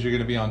want to because you're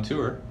going to be on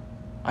tour.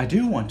 I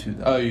do want to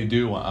though. Oh, you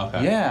do want?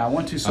 Okay. Yeah, I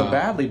want to so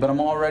badly, but I'm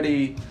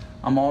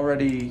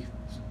already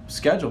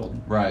scheduled.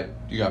 Right.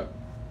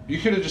 You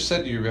could have just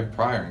said you have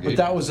prior engagement.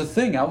 But that was the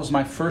thing. That was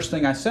my first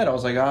thing I said. I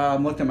was like,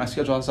 I'm looking at my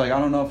schedule. I was like, I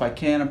don't know if I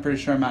can. I'm pretty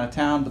sure I'm out of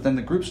town. But then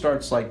the group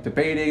starts like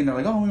debating. And they're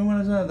like, oh,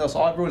 when is that?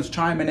 So everyone's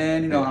chiming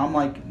in, and I'm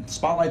like,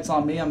 spotlight's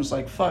on me. I'm just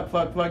like, fuck.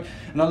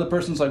 Another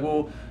person's like,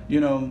 well,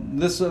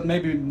 this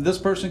maybe this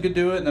person could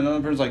do it. And then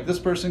another person's like, this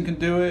person can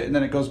do it. And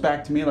then it goes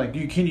back to me like,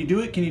 can you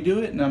do it? Can you do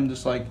it? And I'm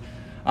just like,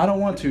 I don't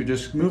want to.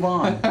 Just move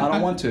on. I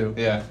don't want to.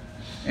 Yeah.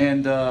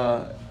 And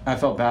I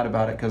felt bad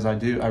about it because I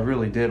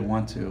really did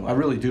want to. I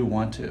really do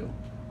want to.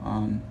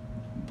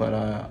 But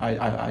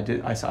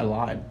I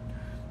lied.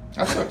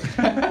 That's okay.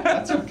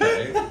 That's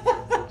okay.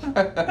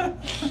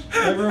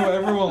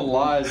 Everyone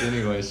lies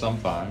anyway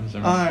sometimes.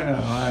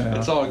 I know.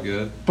 It's all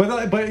good.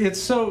 But it's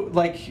so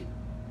like,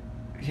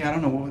 yeah, I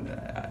don't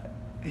know.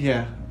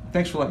 Yeah,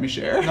 thanks for letting me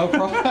share. No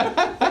problem.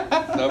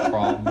 No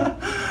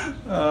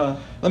problem.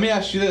 Let me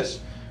ask you this: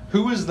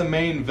 who is the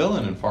main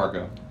villain in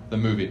Fargo, the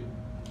movie?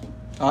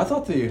 I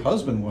thought the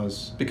husband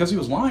was, because he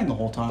was lying the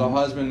whole time. The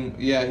husband,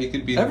 yeah, he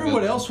could be.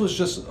 Everyone else was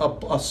just they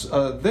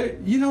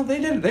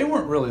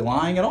weren't really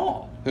lying at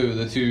all. Who,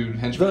 the two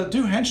henchmen? The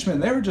two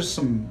henchmen, they were just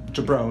some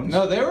jabrones.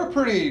 No, they were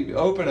pretty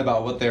open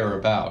about what they were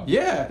about.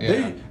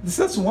 Yeah.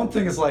 That's one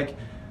thing is like,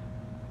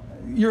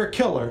 you're a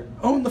killer.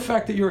 Own the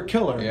fact that you're a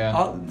killer.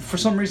 Yeah. For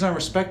some reason, I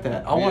respect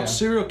that. I'll watch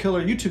serial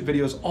killer YouTube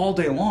videos all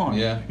day long.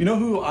 Yeah. You know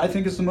who I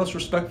think is the most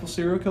respectful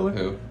serial killer?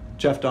 Who?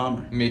 Jeff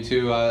Dahmer. Me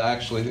too. I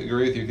actually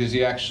agree with you because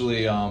he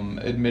actually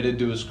admitted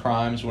to his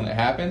crimes when it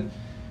happened.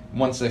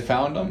 Once they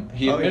found him,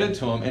 he admitted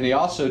to them, and he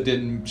also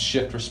didn't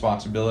shift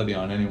responsibility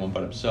on anyone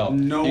but himself.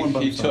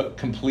 He took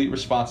complete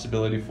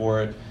responsibility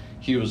for it.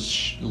 He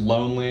was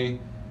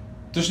lonely.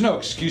 There's no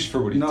excuse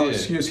for what he did. No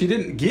excuse. He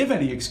didn't give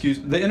any excuse.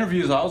 The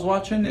interviews I was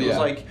watching, it was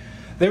like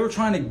they were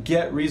trying to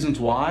get reasons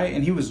why,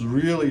 and he was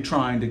really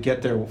trying to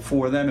get there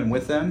for them and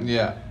with them.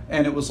 Yeah.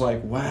 And it was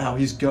like, wow,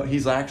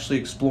 he's actually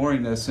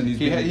exploring this, and he's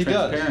being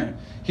transparent.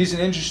 Does. He's an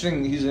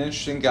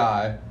interesting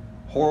guy,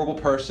 horrible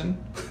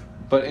person,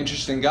 but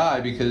interesting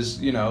guy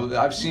because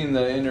I've seen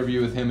the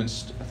interview with him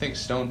and I think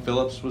Stone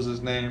Phillips was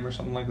his name or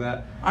something like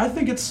that. I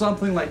think it's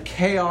something like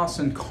chaos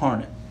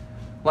incarnate,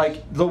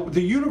 like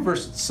the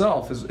universe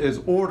itself is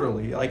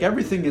orderly, like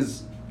everything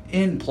is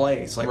in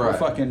place, like we're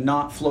fucking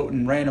not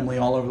floating randomly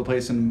all over the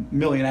place in a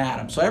million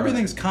atoms, so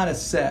everything's kind of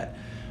set.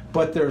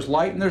 But there's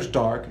light and there's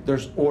dark,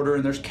 there's order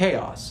and there's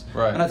chaos.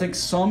 Right. And I think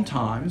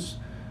sometimes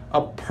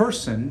a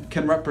person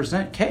can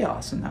represent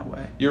chaos in that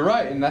way. You're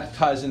right, and that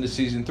ties into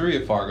season 3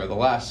 of Fargo, the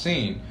last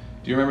scene.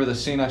 Do you remember the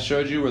scene I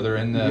showed you where they're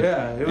in the...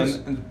 Yeah, it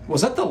was...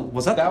 Was that the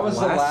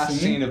last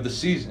scene of the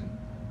season.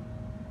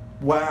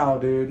 Wow,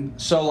 dude.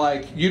 So,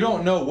 like, you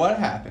don't know what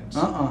happens.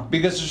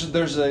 Because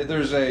there's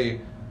a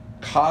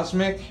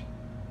cosmic,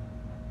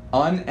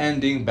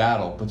 unending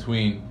battle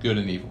between good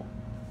and evil.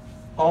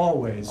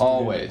 Always.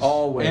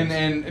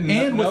 And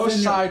no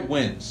side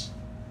wins.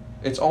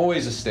 It's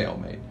always a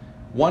stalemate.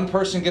 One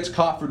person gets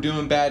caught for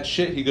doing bad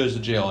shit, he goes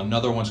to jail.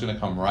 Another one's going to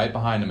come right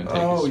behind him and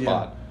take his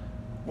spot.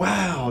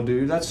 Wow,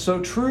 dude, that's so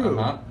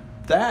true.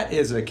 That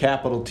is a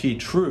capital T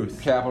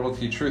truth. Capital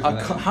T truth.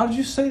 How did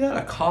you say that?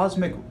 A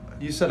cosmic...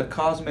 You said a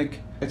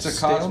cosmic... It's a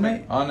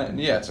stalemate?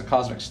 It's a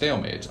cosmic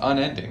stalemate. It's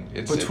unending.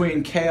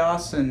 Between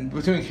chaos and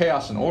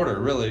order,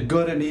 really.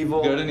 Good and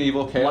evil,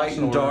 chaos light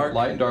and dark.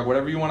 Light and dark,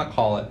 whatever you want to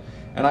call it.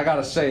 And I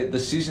gotta say, the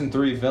season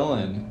 3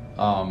 villain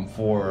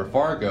for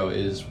Fargo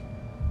is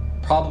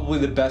probably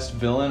the best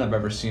villain I've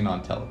ever seen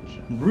on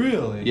television.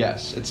 Really?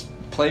 Yes, it's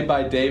played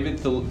by David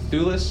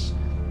Thewlis.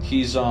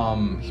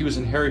 He was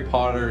in Harry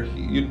Potter.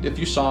 If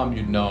you saw him,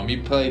 you'd know him. He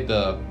played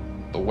the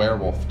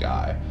werewolf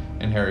guy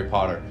in Harry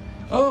Potter.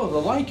 Oh,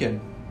 the Lycan.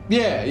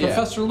 Yeah.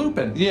 Professor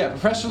Lupin. Yeah,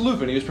 Professor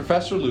Lupin. He was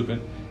Professor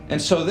Lupin.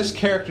 And so this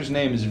character's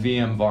name is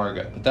V.M.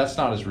 Varga, but that's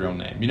not his real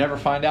name. You never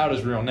find out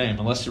his real name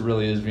unless it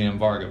really is V.M.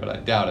 Varga, but I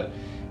doubt it.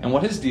 And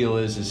what his deal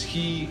is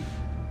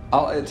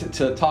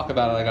to talk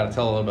about it, I got to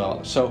tell a little bit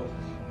about it. So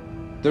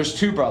there's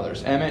two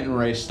brothers, Emmett and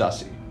Ray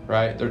Stussy,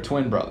 right? They're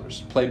twin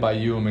brothers, played by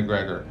Ewan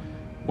McGregor.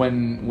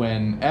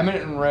 When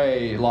Emmett and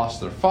Ray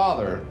lost their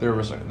father, there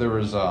was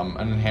an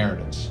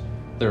inheritance.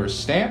 There was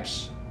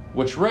stamps,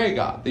 which Ray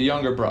got, the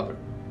younger brother,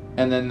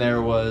 and then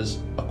there was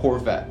a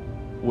Corvette,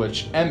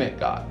 which Emmett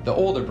got, the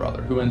older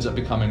brother, who ends up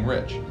becoming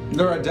rich.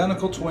 They're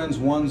identical twins.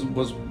 One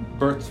was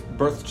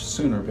birthed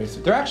sooner,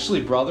 basically. They're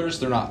actually brothers.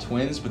 They're not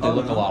twins, but they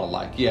look a lot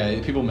alike. Yeah,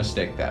 people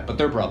mistake that, but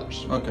they're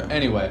brothers. Okay.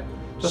 Anyway,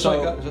 just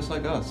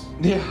like us.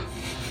 Yeah.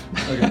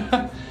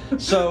 Okay.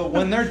 So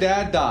when their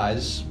dad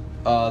dies,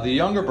 the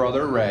younger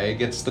brother Ray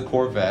gets the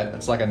Corvette.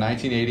 It's like a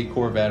 1980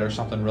 Corvette or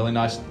something really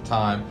nice at the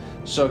time.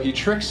 So he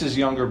tricks his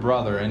younger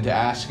brother into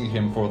asking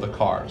him for the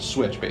car,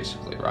 switch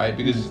basically, right?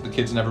 Because the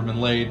kid's never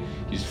been laid,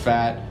 he's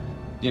fat,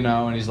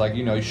 and he's like,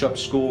 you show up to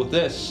school with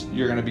this,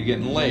 you're gonna be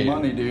getting laid.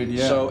 Money, dude.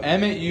 Yeah. So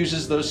Emmett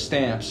uses those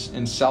stamps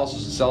and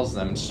sells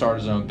them and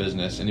starts his own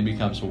business, and he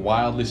becomes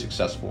wildly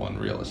successful in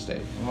real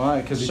estate.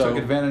 Why? Because he took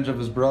advantage of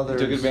his brother.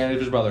 Took advantage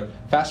of his brother.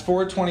 Fast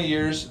forward 20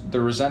 years,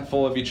 they're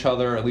resentful of each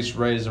other. At least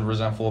Ray is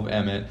resentful of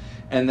Emmett.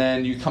 And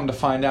then you come to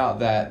find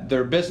out that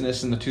their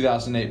business in the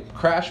 2008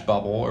 crash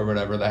bubble or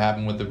whatever that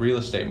happened with the real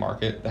estate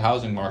market, the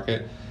housing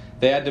market,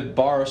 they had to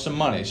borrow some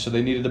money. So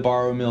they needed to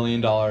borrow $1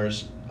 million.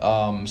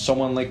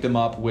 Someone linked them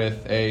up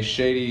with a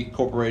shady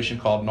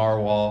corporation called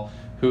Narwhal,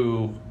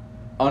 who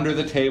under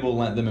the table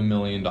lent them $1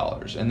 million.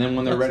 And then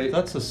when they're ready...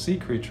 That's a sea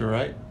creature,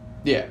 right?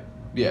 Yeah.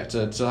 Yeah,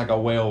 it's like a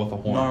whale with a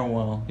horn.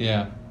 Narwhal.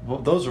 Yeah. Well,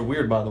 those are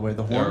weird, by the way.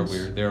 The horns. They're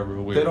weird. They're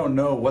real weird. They don't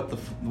know what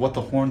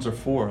the horns are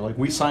for. Like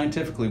we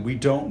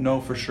don't know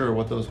for sure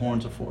what those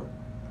horns are for.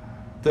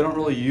 They don't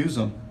really use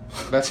them.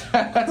 That's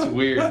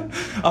weird.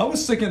 I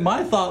was thinking.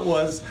 My thought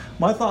was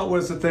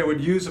that they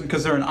would use them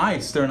because they're in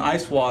ice. They're in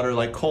ice water,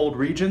 like cold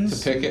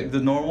regions. To pick it. The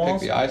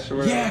narwhals. Pick the ice or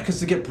whatever. Yeah, because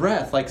to get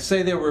breath. Like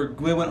say they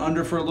went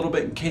under for a little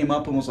bit and came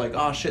up and was like,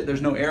 oh shit,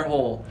 there's no air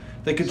hole.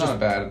 They could just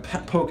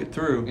poke it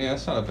through. Yeah,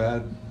 it's not a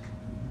bad.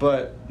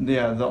 But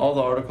yeah, all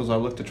the articles I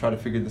looked to try to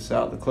figure this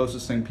out, the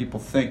closest thing people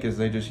think is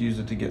they just use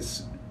it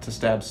to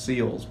stab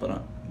seals,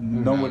 but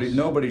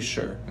nobody's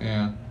sure.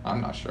 Yeah,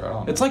 I'm not sure. I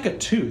don't know. It's like a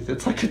tooth.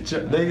 It's like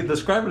they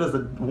describe it as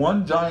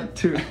one giant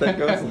tooth that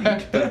goes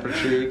like that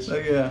protrudes.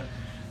 Yeah.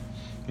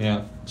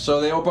 Yeah.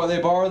 So they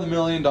borrow the $1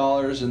 million,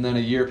 and then a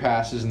year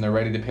passes, and they're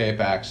ready to pay it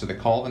back. So they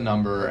call the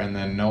number, and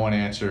then no one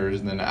answers.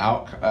 And then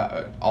all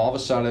of a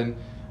sudden,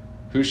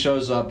 who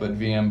shows up but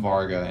V.M.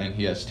 Varga, and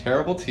he has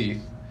terrible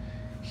teeth.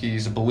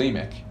 He's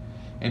bulimic,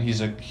 and he's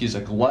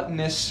a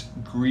gluttonous,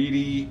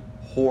 greedy,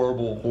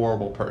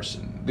 horrible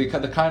person. The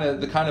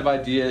kind of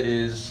idea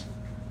is.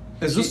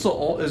 Is this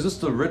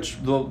the rich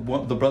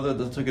the brother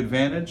that took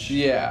advantage?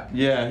 Yeah.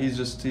 Yeah,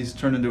 he's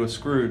turned into a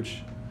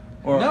Scrooge.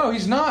 No,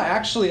 he's not.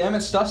 Actually,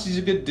 Emmett Stussy's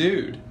a good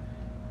dude.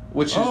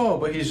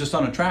 But he's just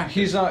unattractive.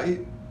 He's not.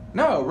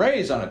 No,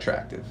 Ray's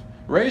unattractive.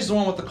 Ray's the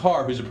one with the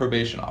car who's a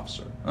probation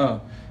officer.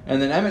 Oh. And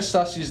then Emmett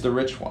Stussy's the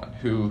rich one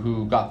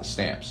who got the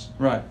stamps.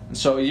 Right. And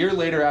so a year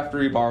later,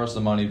 after he borrows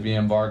the money,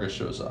 V.M. Varga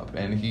shows up,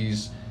 and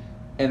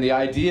the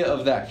idea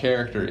of that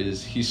character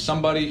is he's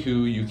somebody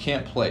who you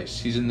can't place.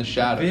 He's in the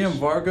shadows. V.M.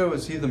 Varga,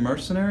 is he the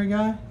mercenary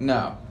guy?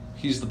 No,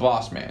 he's the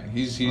boss man.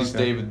 He's okay.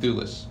 David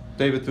Thewlis.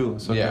 David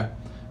Thewlis. Okay. Yeah.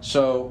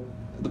 So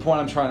the point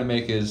I'm trying to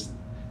make is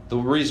the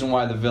reason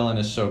why the villain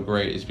is so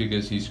great is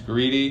because he's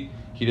greedy.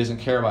 He doesn't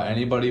care about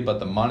anybody but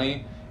the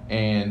money.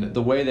 And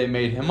the way they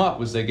made him up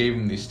was they gave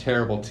him these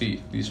terrible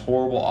teeth, these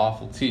horrible,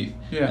 awful teeth.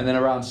 Yeah. And then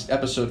around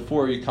episode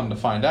 4, you come to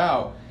find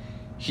out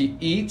he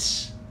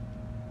eats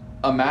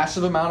a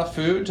massive amount of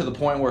food to the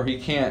point where he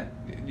can't,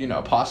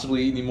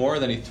 possibly eat anymore.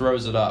 Then he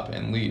throws it up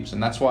and leaves,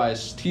 and that's why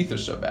his teeth are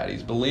so bad.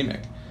 He's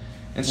bulimic,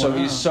 and so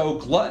he's so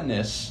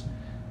gluttonous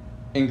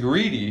and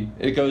greedy.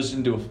 It goes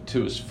into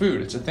his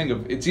food. It's a thing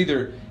of it's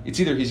either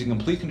he's in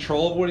complete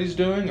control of what he's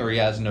doing or he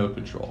has no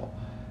control,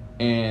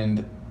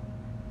 and.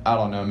 I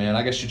don't know, man.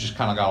 I guess you just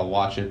kind of gotta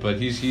watch it, but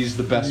he's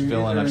the best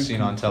villain I've seen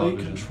on television.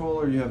 Complete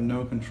control, or you have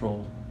no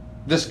control.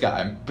 This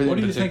guy. What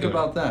do you think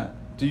about that?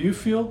 Do you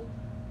feel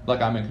like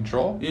I'm in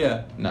control?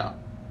 Yeah. No.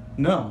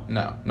 No.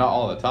 No, not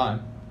all the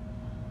time.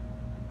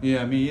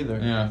 Yeah, me either.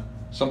 Yeah,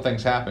 some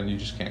things happen you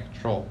just can't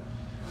control.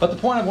 But the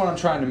point of what I'm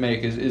trying to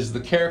make is the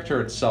character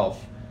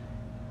itself.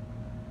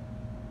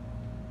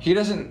 He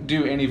doesn't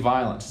do any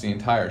violence the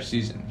entire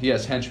season. He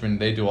has henchmen;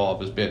 they do all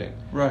of his bidding.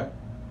 Right.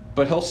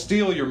 But he'll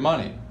steal your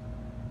money.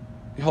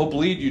 He'll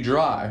bleed you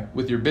dry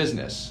with your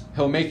business.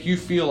 He'll make you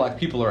feel like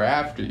people are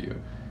after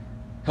you.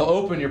 He'll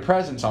open your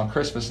presents on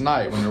Christmas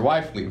night when your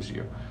wife leaves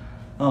you.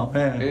 Oh,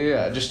 man.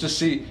 Yeah, just to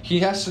see. He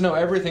has to know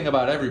everything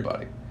about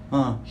everybody.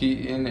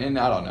 And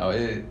I don't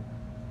know.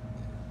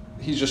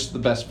 He's just the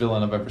best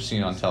villain I've ever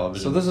seen on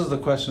television. So this is the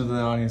question to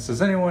the audience: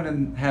 does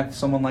anyone have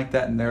someone like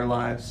that in their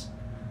lives?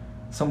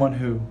 Someone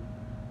who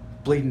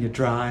bleeding you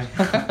dry.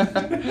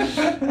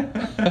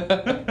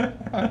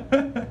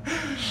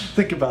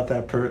 Think about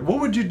that. What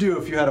would you do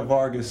if you had a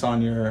Vargas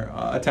on your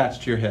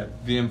attached to your hip?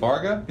 The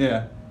Varga?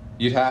 Yeah.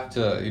 You'd have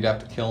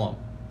to kill him.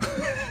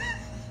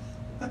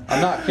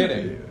 I'm not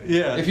kidding.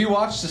 Yeah. If you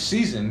watch the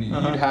season, you'd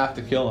have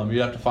to kill him.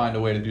 You'd have to find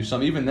a way to do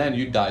something. Even then,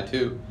 you'd die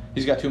too.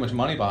 He's got too much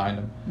money behind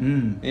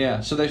him.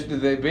 Yeah. So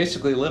they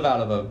basically live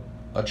out of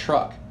a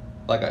truck,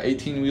 like an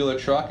 18-wheeler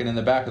truck, and in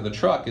the back of the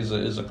truck is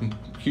a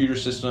computer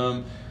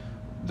system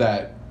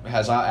that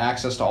has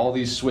access to all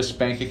these Swiss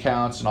bank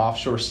accounts and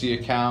offshore sea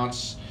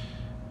accounts.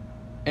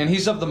 And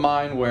he's of the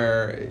mind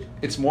where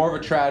it's more of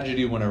a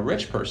tragedy when a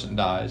rich person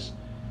dies,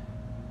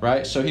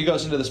 right? So he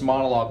goes into this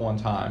monologue one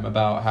time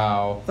about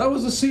how... That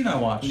was the scene I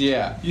watched.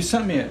 Yeah. You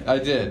sent me it. I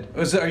did.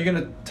 Are you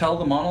going to tell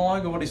the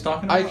monologue of what he's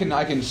talking about?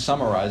 I can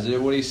summarize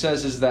it. What he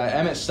says is that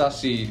Emmett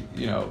Stussy,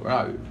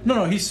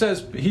 No, he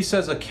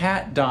says a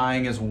cat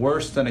dying is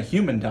worse than a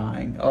human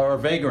dying, or a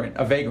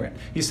vagrant.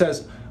 He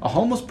says a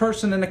homeless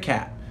person and a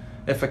cat.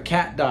 If a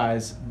cat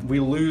dies,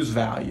 we lose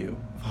value.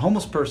 If a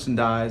homeless person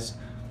dies...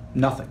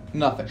 Nothing.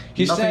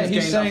 He's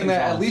saying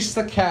that at least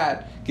the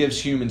cat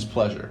gives humans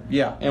pleasure.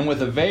 Yeah. And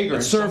with a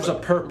vagrant... It serves a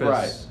purpose.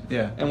 Right.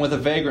 Yeah. And with a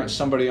vagrant,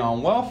 somebody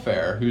on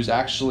welfare who's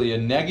actually a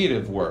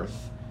negative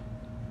worth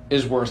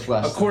is worth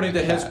less. According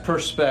to his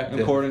perspective.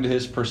 According to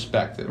his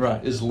perspective.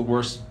 Right. Is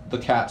worse, the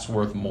cat's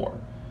worth more.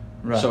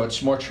 Right. So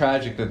it's more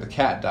tragic that the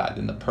cat died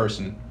than the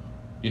person,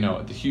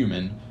 the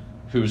human,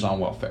 who's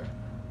on welfare.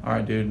 All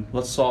right, dude.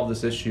 Let's solve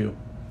this issue.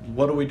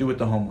 What do we do with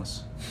the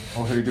homeless?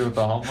 What do we do with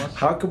the homeless?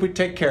 How could we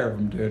take care of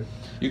them, dude?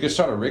 You could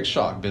start a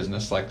rickshaw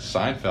business like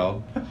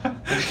Seinfeld.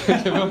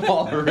 Give them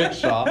all a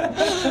rickshaw.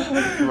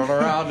 Run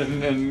around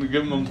and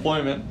give them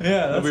employment.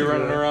 Yeah, they'll be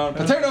running around.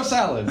 Potato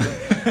salad.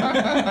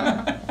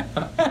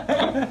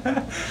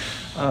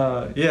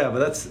 Yeah, but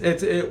that's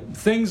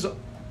things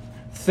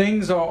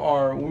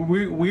are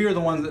we are the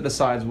ones that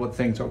decides what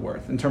things are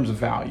worth in terms of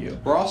value.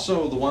 We're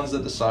also the ones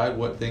that decide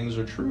what things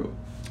are true.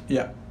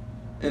 Yeah.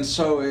 And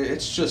so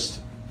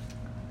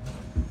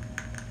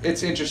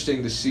it's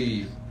interesting to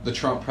see the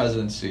Trump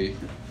presidency,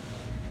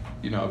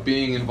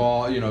 being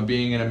involved,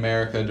 being in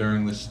America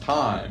during this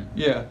time.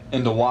 Yeah.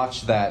 And to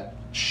watch that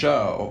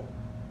show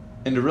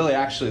and to really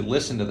actually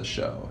listen to the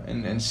show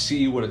and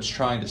see what it's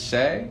trying to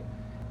say.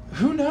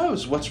 Who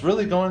knows what's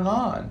really going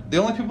on? The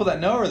only people that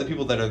know are the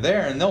people that are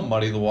there, and they'll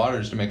muddy the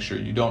waters to make sure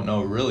you don't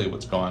know really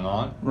what's going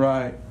on.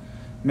 Right.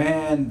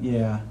 Man,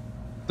 yeah.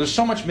 There's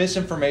so much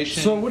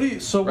misinformation. What do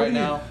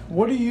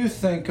you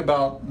think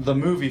about the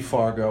movie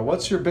Fargo?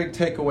 What's your big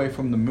takeaway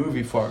from the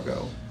movie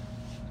Fargo?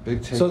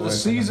 Big takeaway. So the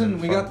season,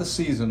 we got the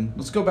season.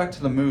 Let's go back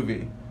to the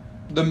movie.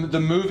 The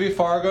movie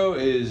Fargo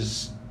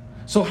is...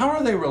 So how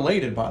are they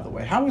related, by the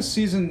way? How is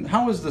the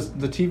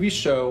TV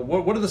show?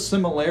 What are the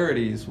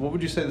similarities? What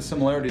would you say the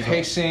similarities are?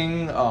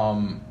 Pacing.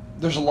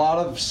 There's a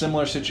lot of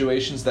similar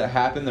situations that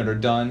happen that are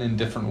done in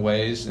different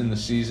ways in the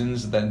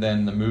seasons than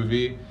the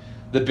movie.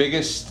 The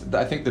biggest.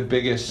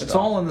 It's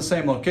all in the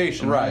same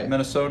location, right?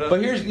 Minnesota.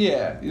 But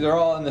they're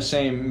all in the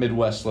same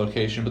Midwest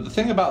location. But the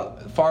thing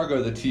about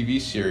Fargo, the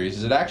TV series,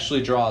 is it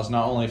actually draws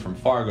not only from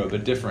Fargo,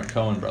 but different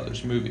Coen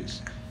Brothers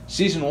movies.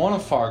 Season 1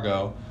 of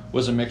Fargo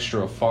was a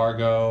mixture of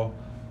Fargo,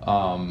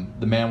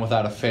 The Man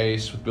Without a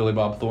Face with Billy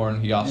Bob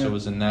Thornton. He also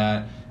was in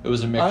that. It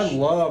was a mix. I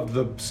loved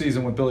the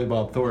season with Billy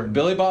Bob Thornton.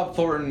 Billy Bob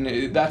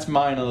Thornton, that's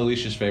mine and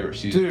Alicia's favorite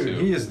season, too. Dude,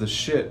 he is the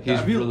shit.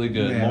 He's really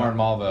good. Lauren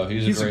Malvo,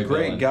 he's a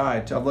great guy.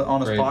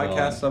 On his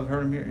podcast, I've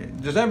heard him here.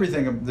 Just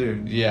everything,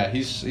 dude. Yeah,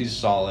 he's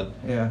solid.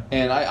 Yeah.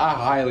 And I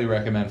highly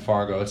recommend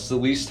Fargo. It's the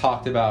least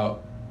talked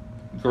about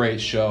great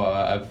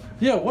show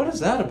Yeah, what is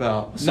that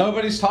about?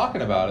 Nobody's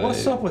talking about it.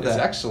 What's up with that? It's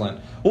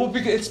excellent. Well,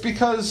 it's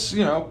because,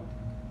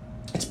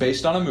 it's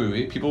based on a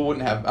movie. People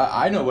wouldn't have...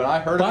 I know when I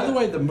heard By the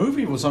way, the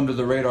movie was under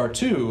the radar,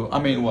 too. I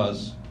mean... It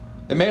was.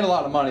 It made a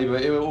lot of money,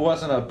 but it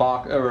wasn't a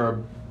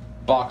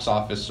box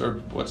office, or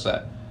what's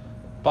that?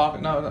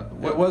 No.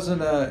 It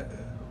wasn't a...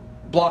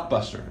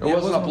 Blockbuster. It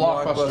wasn't a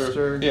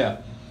blockbuster.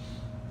 Yeah.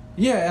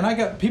 Yeah,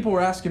 and people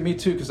were asking me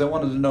too because they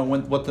wanted to know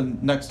what the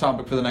next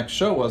topic for the next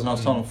show was, and I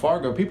was telling them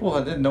Fargo. People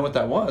didn't know what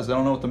that was. They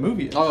don't know what the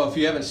movie is. Oh, if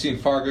you haven't seen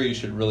Fargo, you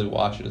should really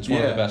watch it. It's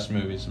one of the best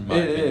movies in my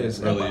opinion. It is.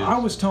 It really is. I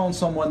was telling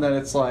someone that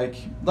it's like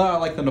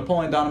the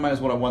Napoleon Dynamite is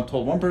what I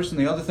told one person.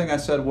 The other thing I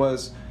said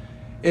was,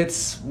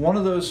 it's one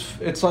of those.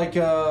 It's like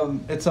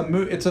it's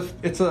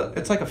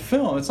like a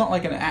film. It's not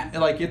like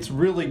it's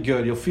really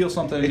good. You'll feel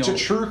something. It's a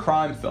true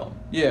crime film.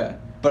 Yeah,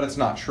 but it's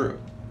not true.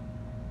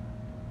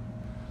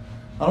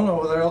 I don't know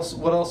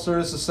what else there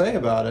is to say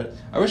about it.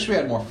 I wish we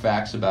had more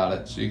facts about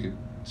it so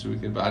we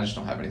could, but I just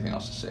don't have anything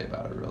else to say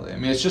about it, really. I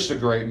mean, it's just a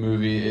great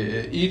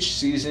movie. Each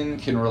season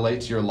can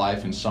relate to your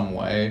life in some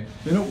way.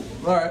 All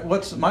right,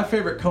 what's my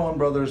favorite Coen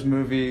Brothers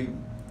movie?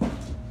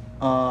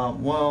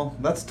 Well,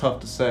 that's tough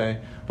to say.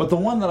 But the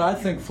one that I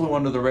think flew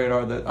under the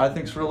radar that I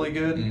think's really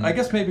good, I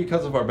guess maybe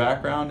because of our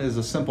background, is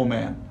A Simple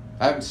Man.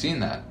 I haven't seen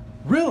that.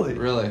 Really?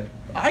 Really.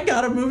 I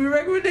got a movie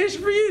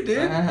recommendation for you,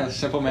 dude.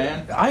 Simple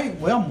Man.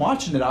 I'm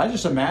watching it. I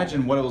just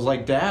imagine what it was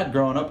like, Dad,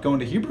 growing up going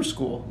to Hebrew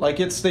school. Like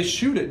they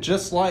shoot it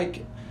just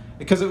like,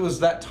 because it was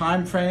that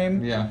time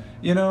frame. Yeah.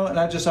 You know, and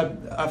I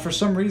for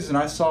some reason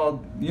I saw,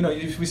 you know,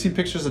 we see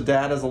pictures of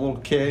Dad as a little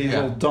kid, he's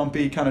a little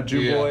dumpy kind of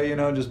Jew boy, you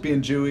know, just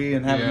being Jewy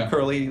and having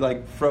curly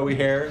like froey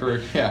hair.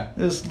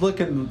 Just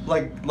looking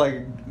like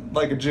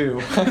a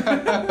Jew.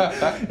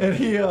 And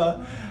he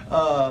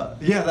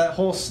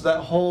that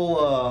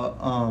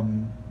whole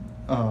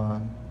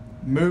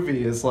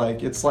movie is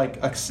like, it's like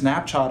a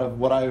snapshot of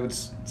what I would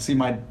see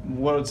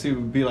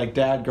would be like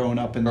Dad growing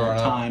up in that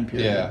time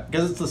period. Yeah,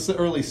 because it's the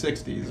early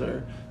 '60s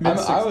or mid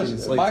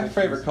 '60s. My 60s.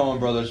 favorite Coen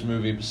Brothers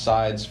movie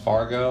besides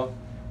Fargo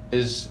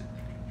is,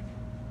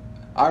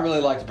 I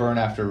really liked Burn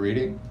After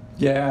Reading.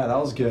 Yeah, that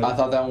was good. I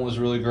thought that one was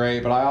really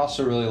great, but I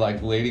also really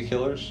liked Lady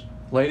Killers.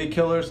 Lady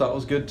Killers, that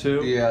was good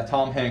too. Yeah,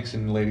 Tom Hanks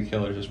in Lady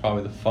Killers is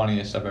probably the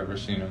funniest I've ever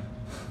seen him.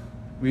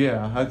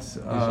 Yeah, that's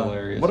he's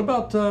hilarious. What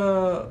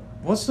about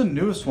what's the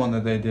newest one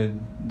that they did?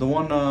 The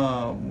one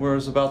where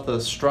it's about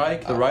the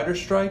strike, the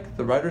writer's strike,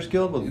 the Writers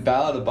Guild. With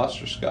Ballad of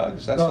Buster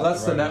Scruggs.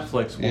 That's the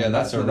Netflix one. Yeah,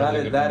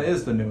 that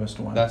is the newest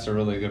one. That's a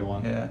really good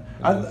one. Yeah,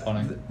 really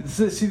funny.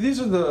 See,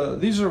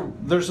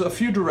 there's a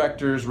few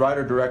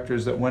writer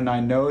directors that when I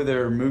know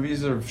their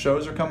movies or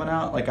shows are coming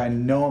out, like I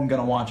know I'm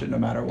gonna watch it no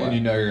matter what. And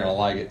you know you're gonna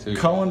like it too.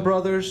 Coen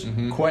Brothers,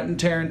 Quentin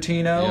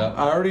Tarantino. Yep.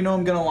 I already know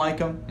I'm gonna like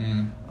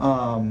them.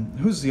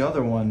 Who's the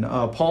other one?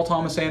 Paul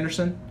Thomas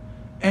Anderson.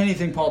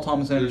 Anything Paul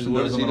Thomas Anderson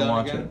does, I'm gonna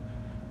watch it.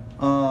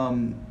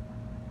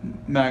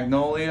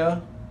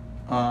 Magnolia.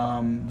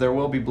 There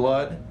Will Be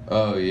Blood.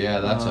 Oh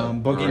yeah, that's a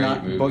great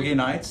movie. Boogie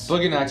Nights.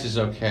 Boogie Nights is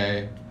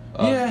okay.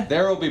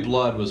 There Will Be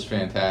Blood was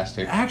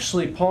fantastic.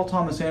 Actually, Paul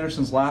Thomas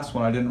Anderson's last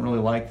one I didn't really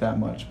like that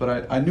much,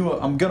 but I knew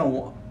I'm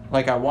gonna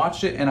like. I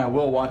watched it and I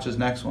will watch his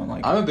next one.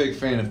 Like, I'm a big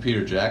fan of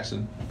Peter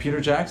Jackson.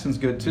 Peter Jackson's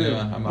good too.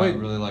 Yeah, I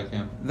really like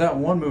him. That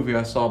one movie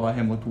I saw by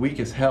him looked weak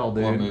as hell,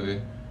 dude. What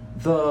movie?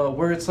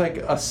 Where it's like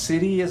a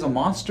city is a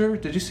monster.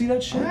 Did you see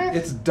that shit? What?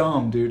 It's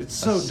dumb, dude. It's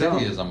so dumb. A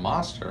city is a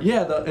monster.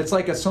 Yeah, it's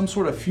like some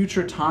sort of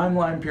future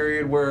timeline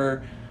period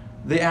where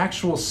the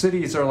actual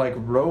cities are like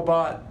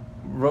robot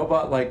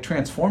like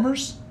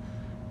Transformers.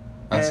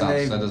 That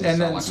doesn't sound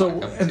like my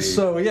cup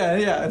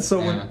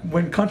of tea.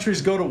 When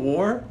countries go to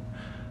war,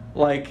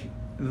 like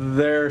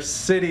their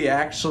city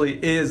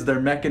actually is their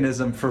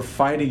mechanism for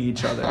fighting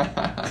each other.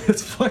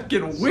 It's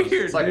fucking weird.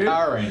 It's like dude.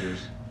 Power Rangers.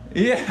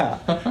 Yeah,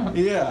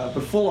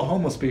 but full of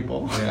homeless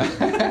people.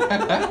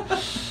 Yeah.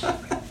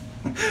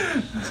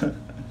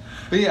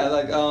 But yeah,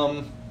 like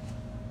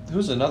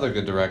who's another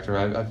good director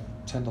I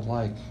tend to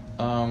like?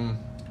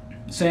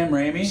 Sam Raimi.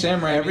 Everything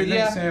Sam Raimi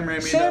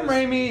does. Sam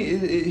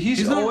Raimi,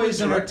 he's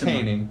always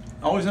entertaining.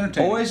 Always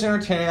entertaining. Always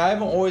entertaining. I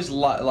haven't always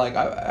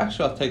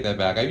actually, I'll take that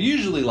back. I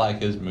usually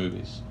like his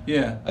movies.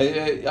 Yeah.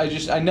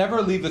 I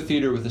never leave the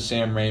theater with a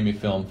Sam Raimi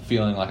film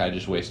feeling like I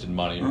just wasted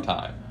money or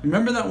time.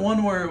 Remember that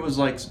one where it was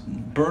like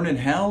Burn in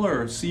Hell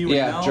or See You in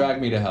Hell? Yeah,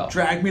 Drag Me to Hell.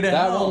 Drag Me to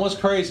Hell. That one was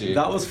crazy.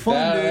 That was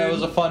fun, dude. That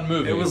was a fun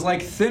movie. It was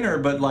like thinner,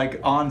 but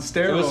like on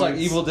steroids. It was like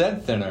Evil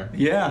Dead thinner.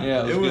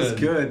 Yeah, it was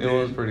good. Dude. It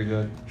was pretty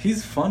good.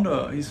 He's fun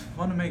to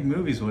make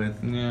movies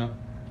with. Yeah.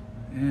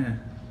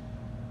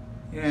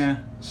 Yeah.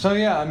 So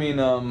yeah, I mean,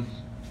 who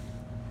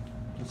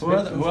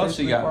else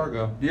you got?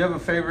 Fargo. Do you have a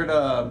favorite?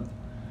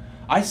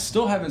 I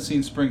still haven't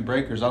seen Spring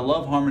Breakers. I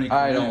love Harmony Korine.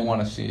 I don't want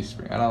to see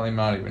Spring. I'm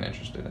not even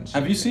interested in.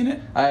 Have you seen it?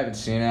 I haven't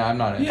seen it. I'm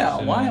not interested.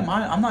 Yeah, why am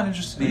I? I'm not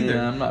interested either.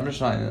 Yeah, I'm just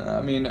not.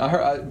 I mean, I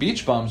heard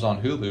Beach Bum's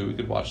on Hulu. We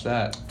could watch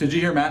that. Did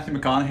you hear Matthew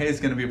McConaughey is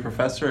going to be a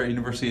professor at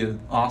University of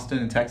Austin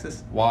in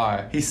Texas?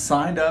 Why? He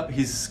signed up.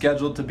 He's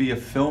scheduled to be a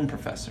film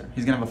professor.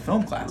 He's going to have a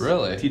film class.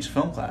 Really? Teach a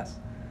film class.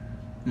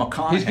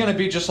 McConaughey. He's going to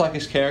be just like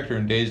his character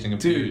in Dazed and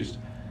Confused.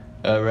 Dude.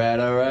 All right,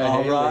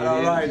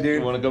 dude.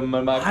 You want to go in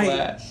my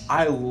class?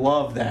 I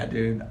love that,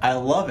 dude. I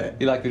love it.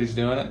 You like that he's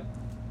doing it?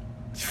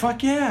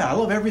 Fuck yeah. I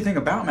love everything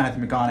about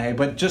Matthew McConaughey,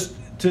 but just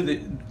to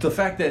the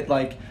fact that,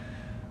 like,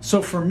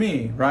 so for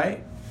me,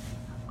 right,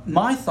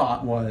 my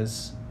thought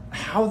was,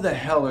 how the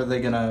hell are they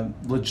going to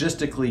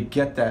logistically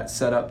get that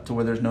set up to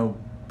where there's no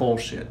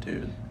bullshit,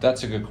 dude?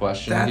 That's a good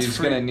question. He's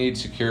going to need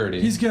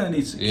security. He's going to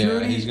need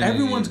security. Yeah,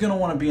 everyone's going to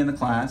want to be in the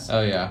class.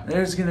 Oh, yeah.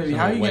 There's going to be,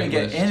 how are you going to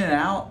get in and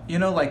out,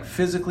 like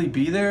physically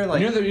be there?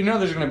 Like, you know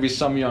there's going to be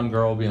some young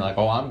girl being like,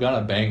 oh, I'm going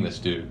to bang this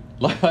dude.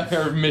 Like,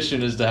 her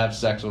mission is to have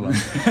sex with him.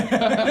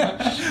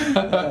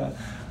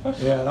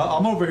 Yeah,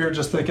 I'm over here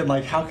just thinking,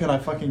 like, how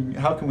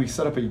can we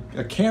set up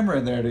a camera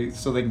in there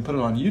so they can put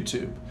it on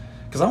YouTube?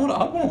 Because I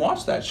want to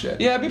watch that shit.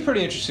 Yeah, it'd be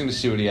pretty interesting to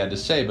see what he had to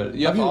say, but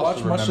have you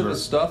watched much of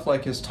his stuff,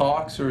 like his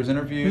talks or his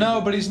interviews?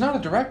 No, but he's not a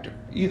director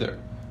either.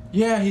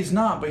 Yeah, he's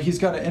not, but he's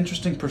got an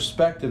interesting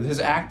perspective. His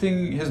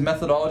acting, his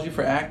methodology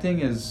for acting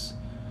it's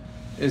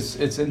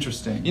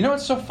interesting. You know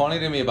what's so funny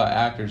to me about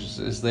actors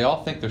is they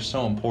all think they're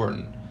so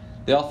important.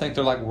 They all think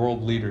they're like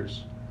world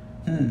leaders.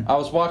 I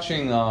was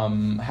watching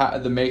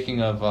the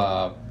making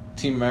of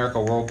Team America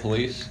World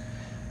Police.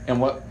 And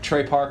what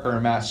Trey Parker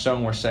and Matt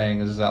Stone were saying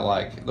is that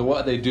like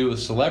what they do with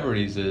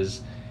celebrities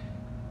is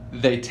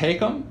they take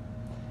them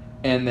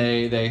and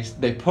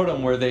they put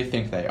them where they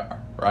think they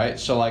are, right?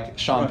 So like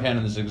Sean Penn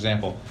in this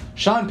example,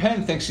 Sean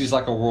Penn thinks he's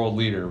like a world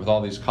leader with all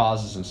these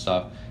causes and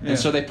stuff, and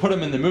so they put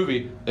him in the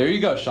movie. There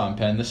you go, Sean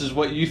Penn. This is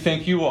what you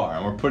think you are,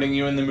 and we're putting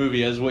you in the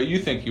movie as what you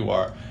think you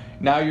are.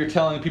 Now you're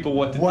telling people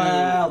what to do.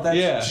 Wow,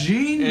 that's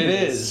genius. It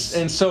is.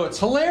 And so it's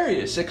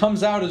hilarious. It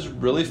comes out as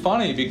really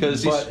funny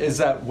because But is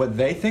that what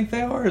they think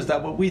they are, or is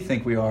that what we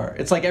think we are?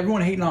 It's like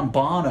everyone hating on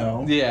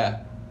Bono.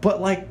 Yeah.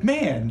 But like,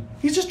 man,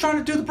 he's just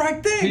trying to do the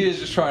right thing. He is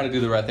just trying to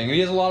do the right thing. And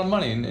he has a lot of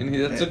money, and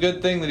that's a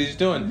good thing that he's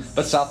doing.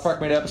 But South Park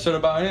made an episode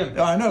about him.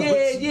 I know.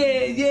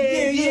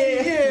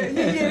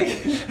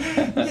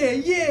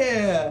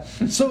 Yeah.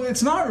 So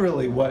it's not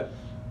really what...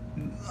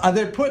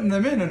 they're putting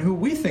them in and who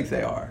we think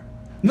they are.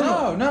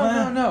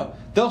 No.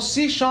 They'll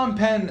see Sean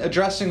Penn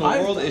addressing a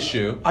world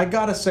issue. I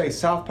gotta say,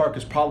 South Park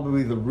is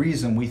probably the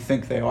reason we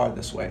think they are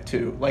this way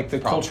too. Like the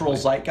cultural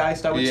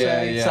zeitgeist, I would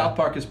say. Yeah. South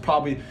Park is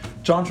probably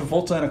John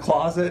Travolta in a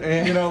closet.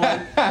 You know, like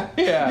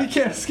you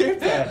can't escape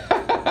that.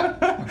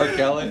 R.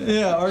 Kelly.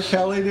 Yeah, R.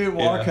 Kelly, dude.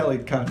 Well, R. Kelly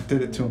kind of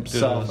did it to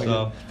himself.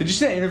 Did you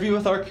see that interview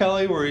with R.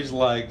 Kelly where he's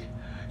like,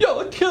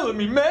 "Y'all are killing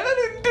me, man. I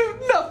didn't do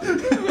nothing."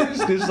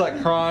 He's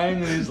like crying,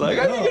 and he's like,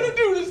 "How are you gonna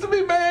do this to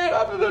me, man?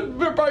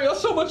 I've brought you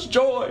so much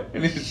joy."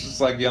 And he's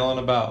just like yelling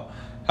about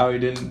how he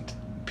didn't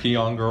pee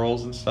on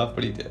girls and stuff,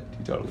 but he did.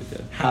 He totally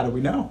did. How do we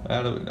know?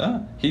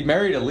 He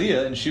married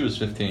Aaliyah, and she was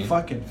 15.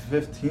 Fucking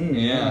 15.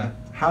 Yeah.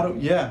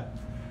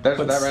 There's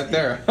that right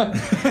there.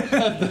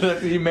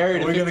 He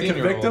married a 15-year-old. Are we gonna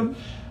convict him?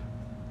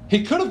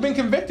 He could have been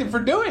convicted for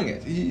doing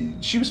it.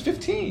 She was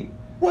 15.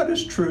 What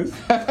is truth?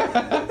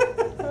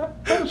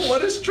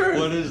 What is truth?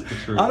 What is the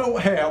truth?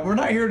 We're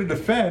not here to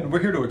defend. We're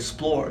here to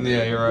explore.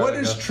 Yeah, you're right. What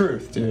is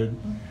truth, dude?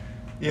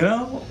 You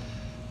know?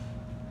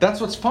 That's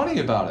what's funny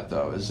about it,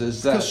 though, is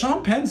that... Because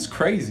Sean Penn's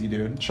crazy,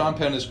 dude. Sean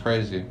Penn is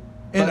crazy.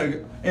 We don't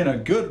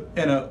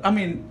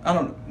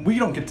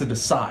get to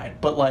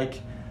decide, but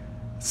like,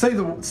 say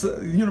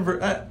the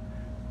universe...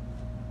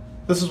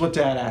 this is what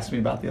Dad asked me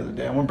about the other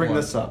day. I want to bring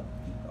this up.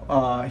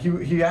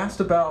 He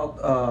asked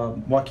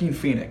about Joaquin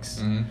Phoenix.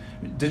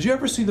 Mm-hmm. Did you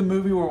ever see the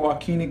movie where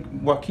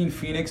Joaquin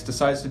Phoenix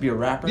decides to be a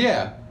rapper?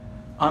 Yeah.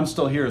 I'm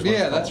Still Here is what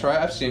it's called. That's right.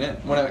 I've seen it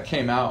when it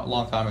came out a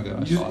long time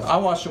ago. I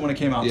watched it when it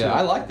came out too. Yeah,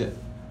 I liked it.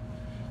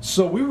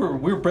 So we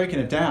were breaking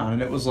it down,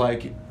 and it was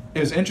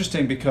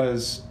interesting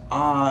because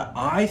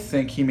I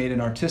think he made an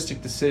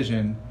artistic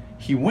decision.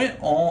 He went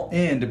all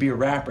in to be a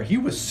rapper. He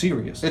was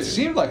serious. It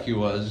seemed like he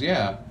was,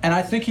 yeah. And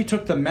I think he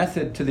took the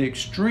method to the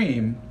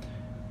extreme.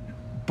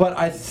 But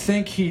I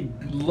think he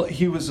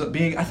was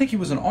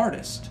an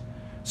artist.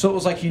 So it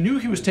was like he knew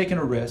he was taking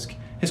a risk.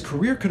 His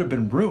career could have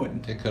been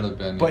ruined. It could have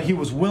been. But he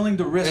was willing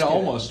to risk it. It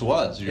almost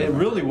was. It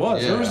really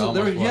was.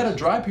 Yeah, he had a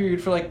dry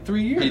period for like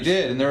 3 years. He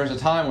did, and there was a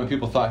time when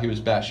people thought he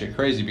was batshit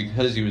crazy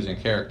because he was in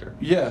character.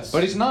 Yes.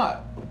 But he's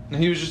not.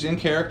 He was just in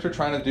character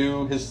trying to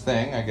do his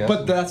thing, I guess.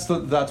 But that's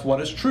what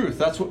is truth.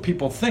 That's what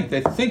people think. They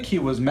think he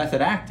was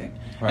method acting.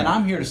 Right. And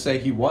I'm here to say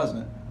he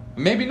wasn't.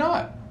 Maybe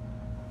not.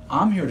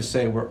 I'm here to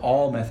say we're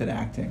all method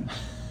acting.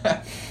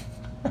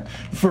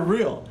 For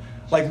real.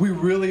 Like, we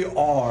really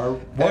are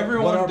what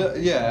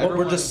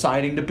we're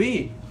deciding to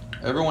be.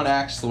 Everyone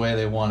acts the way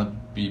they want to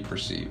be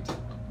perceived.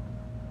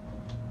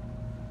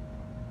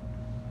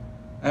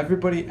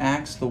 Everybody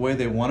acts the way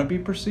they want to be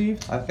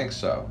perceived? I think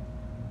so.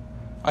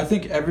 I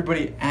think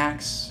everybody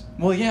acts...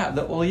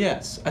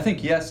 yes. I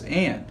think yes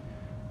and.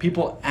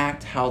 People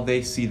act how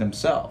they see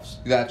themselves.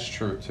 That's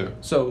true, too.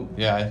 So...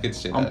 yeah, I could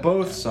see that. On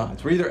both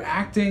sides. We're either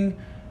acting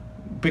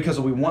because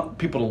we want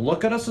people to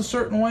look at us a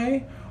certain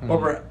way, or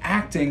we're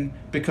acting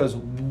because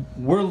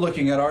we're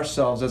looking at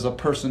ourselves as a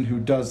person who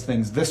does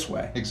things this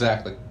way.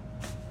 Exactly.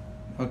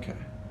 Okay.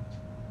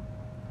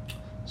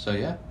 So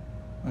yeah.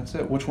 That's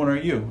it. Which one are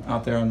you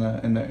out there in the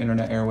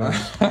internet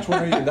airwaves? Which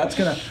one are you? That's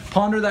gonna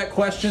ponder that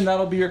question.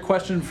 That'll be your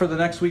question for the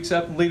next week's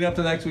leading up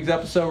to the next week's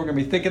episode. We're gonna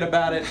be thinking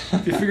about it.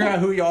 If you figure out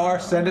who you are,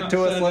 send it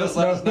to us.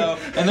 Let us know,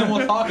 and then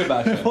we'll talk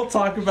about you. We'll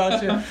talk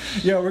about you.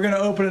 Yeah, we're gonna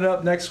open it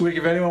up next week.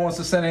 If anyone wants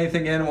to send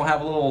anything in, we'll have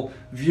a little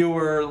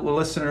viewer,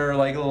 listener,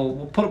 like a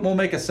little. We'll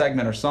make a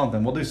segment or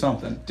something. We'll do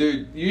something.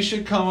 Dude, you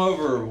should come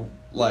over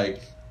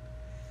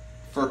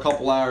for a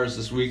couple hours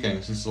this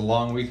weekend, since it's a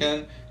long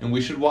weekend, and we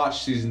should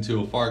watch season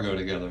 2 of Fargo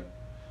together.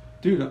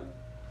 Dude,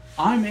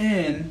 I'm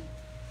in,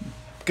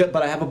 but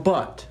I have a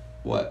but.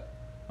 What?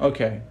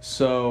 Okay,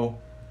 so...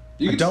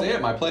 You can stay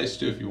at my place,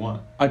 too, if you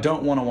want. I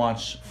don't want to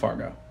watch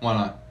Fargo. Why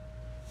not?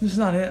 This is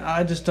not it.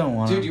 I just don't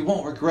want to. Dude, you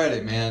won't regret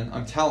it, man.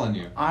 I'm telling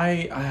you.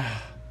 I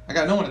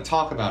got no one to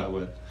talk about it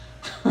with.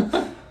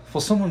 Will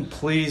someone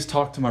please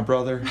talk to my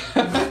brother?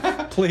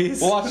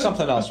 Please. We'll watch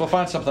something else. We'll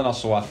find something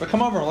else to watch. But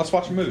come over and let's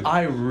watch a movie.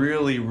 I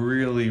really,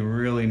 really,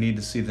 really need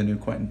to see the new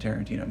Quentin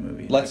Tarantino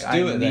movie. Let's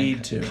do it. I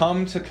need to.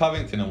 Come to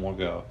Covington and we'll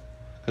go.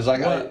 Because I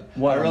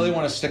really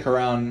want to stick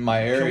around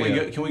my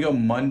area. Can we go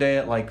Monday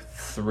at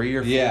 3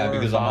 or 4? Yeah,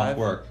 because I'm off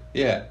work.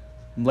 Yeah.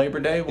 Labor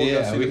Day. We'll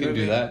go see we the can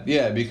movie. do that.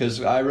 Yeah,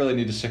 because I really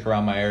need to stick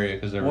around my area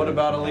because they're. What really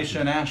about fun. Alicia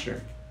and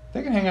Asher?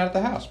 They can hang out at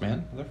the house,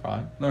 man. They're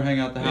fine. They're hanging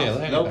out at the house. Yeah, they'll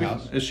hang out at the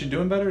house. Is she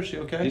doing better? Is she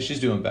okay? Yeah, she's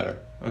doing better.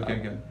 Okay,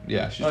 good.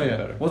 Yeah, she's doing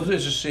better. Well,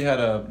 it's just she had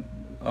a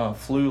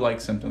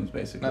flu-like symptoms,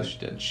 basically. No, she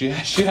did. She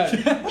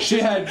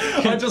had.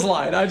 I just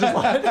lied. I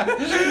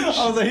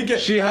was like,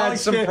 she had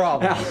some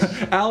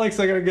problems. Alex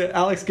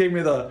gave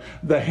me the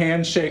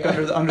handshake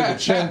under the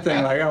chin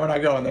thing. Like, we're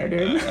not going there,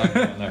 dude. I'm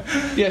going there.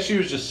 Yeah, she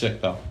was just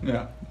sick though.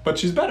 Yeah, but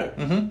she's better.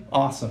 Mm-hmm.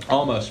 Awesome.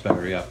 Almost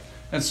better. Yeah.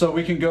 And so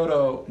we can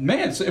go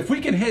to So if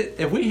we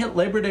hit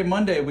Labor Day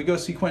Monday, we go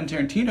see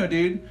Quentin Tarantino,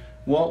 dude.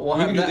 We'll we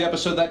have can do the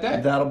episode that day.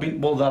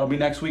 That'll be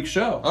next week's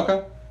show.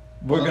 Okay.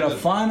 We're going to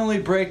finally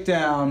break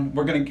down,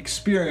 we're going to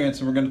experience,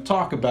 and we're going to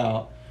talk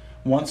about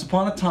Once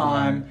Upon a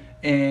Time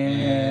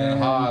in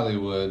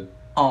Hollywood.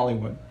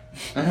 Hollywood.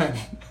 Hey,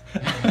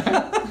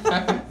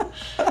 what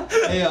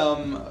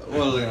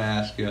was I going to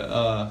ask you?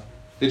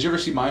 Did you ever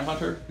see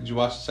Mindhunter? Did you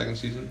watch the second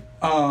season?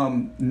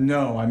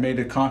 No, I made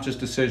a conscious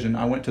decision.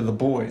 I went to The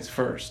Boys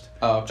first.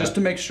 Oh, okay. Just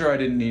to make sure I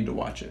didn't need to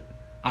watch it.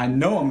 I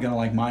know I'm going to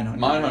like Mindhunter.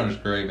 Mindhunter's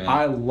great, man.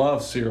 I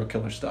love serial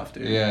killer stuff,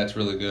 dude. Yeah, it's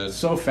really good.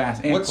 So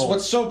fast. And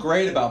What's so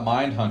great about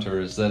Mindhunter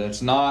is that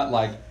it's not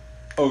like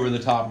over the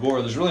top gore.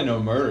 There's really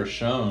no murder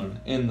shown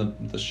in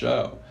the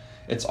show.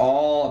 It's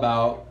all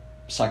about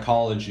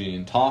psychology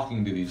and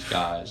talking to these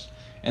guys.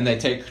 And they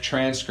take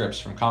transcripts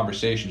from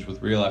conversations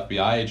with real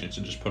FBI agents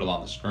and just put it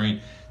on the screen.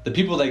 The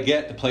people they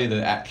get to play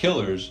the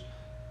killers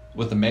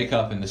with the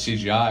makeup and the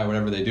CGI,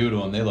 whatever they do to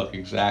them, they look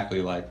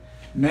exactly like.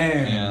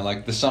 Man. Yeah,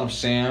 like the Son of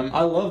Sam.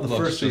 I love the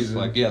first season.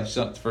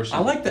 The first season. I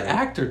like the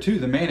actor too,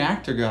 the main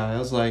actor guy. I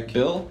was like,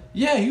 Bill?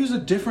 Yeah, he was a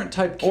different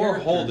type character. Or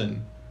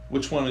Holden.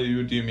 Which one do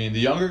you mean? The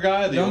younger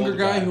guy or the younger older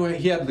guy who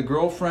he had the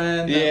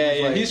girlfriend.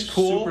 Yeah, was he's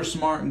cool. Super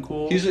smart and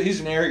cool. He's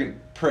an arrogant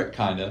prick,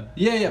 kind of.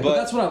 Yeah, but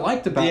that's what I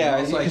liked about him.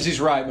 Yeah, because he's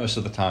right most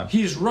of the time.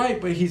 He's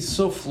right, but he's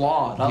so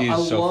flawed.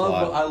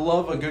 Flawed. I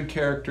love a good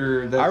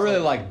character. I really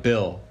like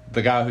Bill,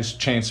 the guy who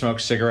chain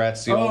smokes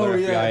cigarettes, the older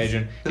FBI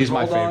agent. He's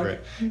my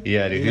favorite.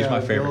 Yeah, dude, he's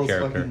my favorite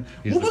character.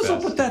 What was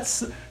up with that?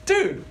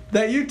 Dude,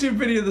 that YouTube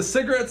video of the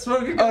cigarette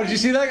smoking guy? Oh, did you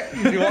see that?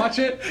 Did you watch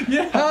it?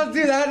 Yeah. How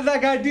did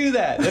that guy do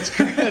that? That's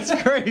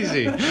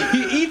crazy.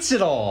 He eats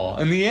it all.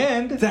 In the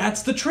end.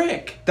 That's the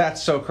trick.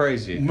 That's so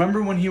crazy.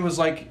 Remember when he was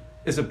like,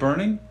 is it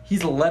burning?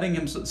 He's letting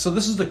him. So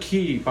this is the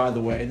key, by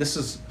the way. This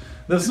is.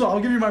 I'll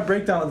give you my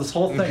breakdown of this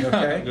whole thing,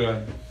 okay?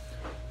 Good.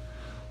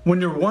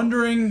 When you're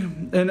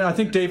wondering, and I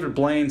think David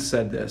Blaine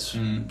said this.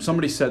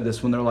 Somebody said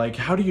this when they're like,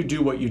 "How do you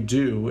do what you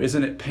do?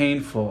 Isn't it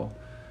painful?"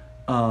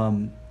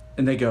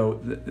 And they go,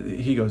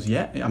 he goes,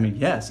 "Yeah. I mean,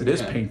 yes, it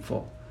is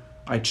painful.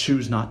 I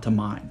choose not to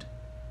mind."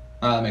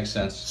 That makes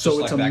sense.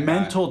 So it's like a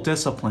mental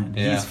discipline.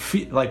 Yeah.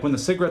 He's like when the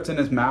cigarette's in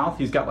his mouth,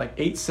 he's got like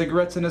 8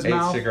 cigarettes in his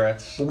mouth. 8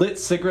 cigarettes. Lit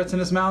cigarettes in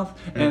his mouth.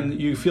 And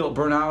you feel it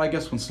burn out, I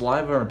guess, when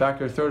saliva or back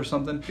of your throat or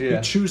something. Yeah.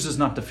 He chooses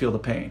not to feel the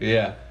pain.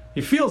 Yeah.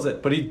 He feels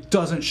it, but he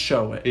doesn't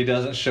show it. He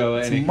doesn't show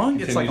it, and he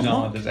continues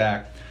on with his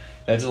act.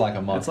 That's like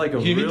a monk. It's like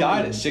he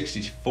died at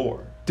 64.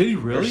 Did he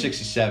really? Or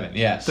 67,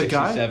 yeah, the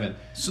 67. Guy?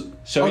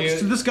 So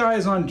this guy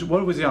is on,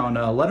 what was he on,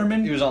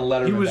 Letterman? He was on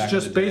Letterman. He was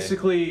just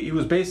basically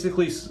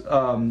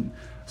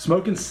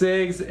smoking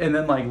cigs and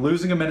then like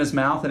losing them in his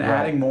mouth and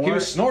adding more. He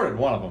was snorted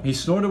one of them. He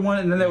snorted one,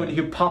 and then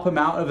he would pop them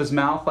out of his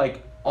mouth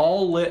like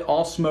all lit,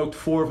 all smoked,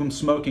 4 of them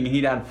smoking, and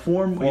he'd add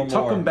 4 more. He'd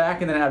tuck them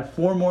back and then add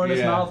 4 more in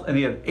his mouth, and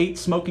he had 8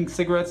 smoking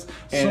cigarettes,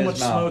 so much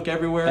smoke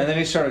everywhere. And then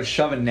he started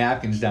shoving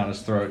napkins down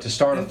his throat to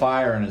start a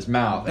fire in his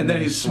mouth. And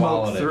then he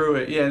smoked through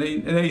it. Yeah,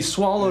 and then he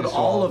swallowed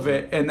all of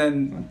it, and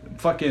then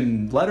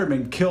fucking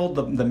Letterman killed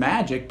the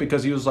magic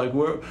because he was like,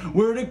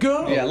 where'd it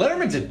go? Yeah,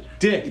 Letterman's a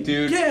dick,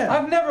 dude. Yeah.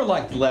 I've never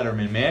liked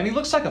Letterman, man. He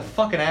looks like a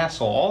fucking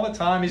asshole all the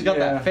time. He's got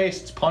that face,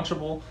 it's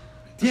punchable.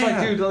 It's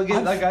like, dude,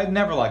 I've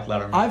never liked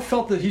Letterman. I've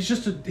felt that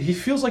he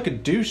feels like a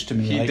douche to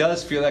me. He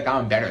does feel like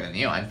I'm better than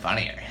you. I'm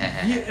funnier.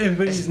 Yeah,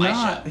 but he's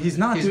not. He's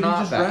not, dude. He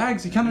just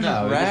rags. He kind of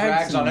just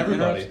rags on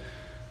everybody.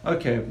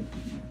 Okay.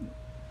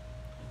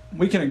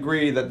 We can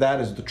agree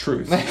that is the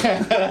truth.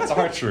 That's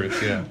our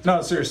truth, yeah.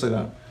 No, seriously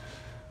though.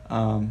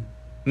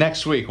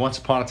 Next week, Once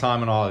Upon a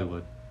Time in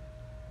Hollywood.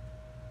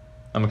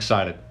 I'm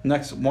excited.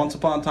 Once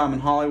Upon a Time in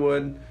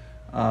Hollywood.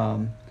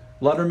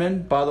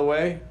 Letterman, by the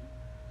way.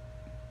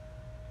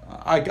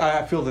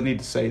 I feel the need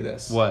to say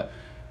this. What?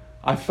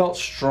 I felt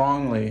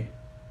strongly,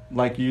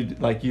 like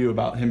you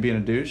about him being a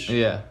douche.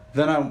 Yeah.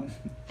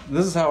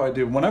 This is how I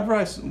do. Whenever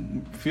I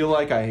feel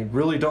like I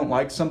really don't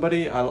like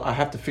somebody, I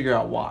have to figure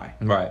out why.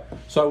 Right.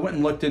 So I went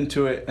and looked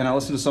into it, and I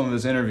listened to some of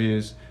his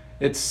interviews.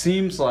 It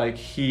seems like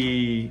have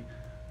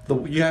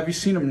you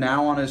seen him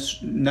now on his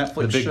Netflix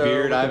show? The big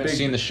beard. I haven't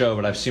seen the show,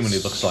 but I've seen what he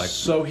looks like.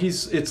 So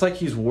it's like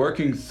he's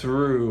working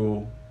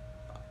through,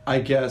 I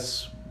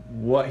guess,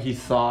 what he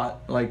thought.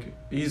 Like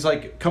he's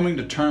like coming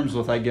to terms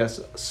with, I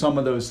guess, some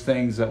of those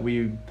things that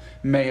we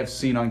may have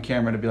seen on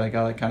camera to be like,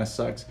 oh, that kind of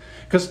sucks.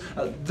 Because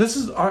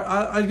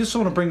I just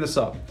want to bring this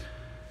up.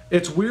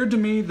 It's weird to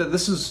me that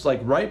this is like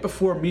right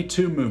before Me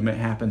Too movement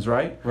happens,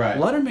 right? Right.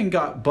 Letterman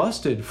got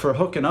busted for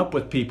hooking up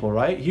with people,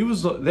 right? He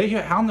was on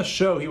the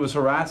show. He was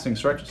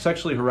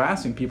sexually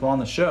harassing people on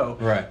the show.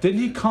 Right.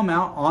 Didn't he come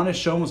out on his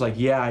show and was like,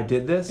 "Yeah, I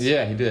did this"?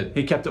 Yeah, he did.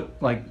 He kept it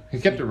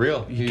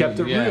real. He kept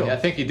it yeah, real. I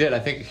think he did. I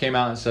think he came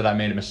out and said, "I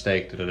made a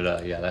mistake." Da, da, da,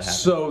 da. Yeah, that happened.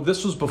 So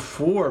this was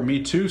before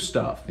Me Too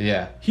stuff.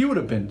 Yeah. He would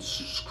have been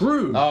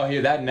screwed.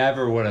 Oh, that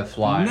never would have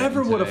flown.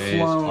 Never would have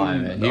flown.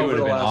 Climate. He would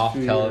have been off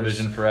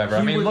television forever.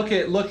 I mean, look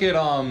at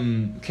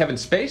Kevin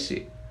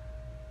Spacey.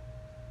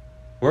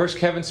 Where's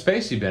Kevin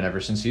Spacey been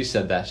ever since he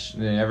said that? It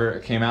never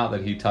came out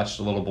that he touched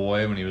a little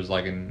boy when he was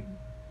like in.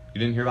 You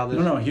didn't hear about this?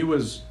 No, he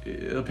was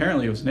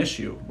apparently it was an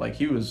issue. Like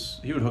he would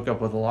hook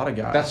up with a lot of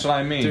guys. That's what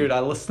I mean. Dude,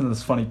 I listened to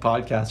this funny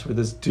podcast where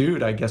this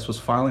dude, I guess, was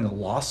filing a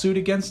lawsuit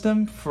against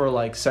him for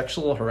like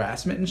sexual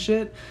harassment and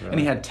shit. Really? And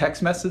he had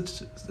text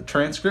message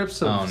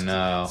transcripts of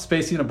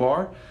Spacey in a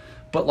bar.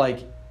 But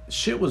like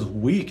shit was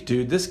weak,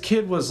 dude. This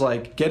kid was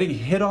like getting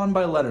hit on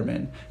by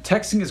Letterman,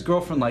 texting his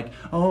girlfriend like,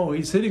 "Oh,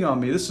 he's hitting on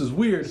me. This is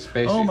weird.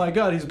 Spacey. Oh my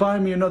god, he's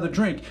buying me another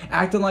drink,"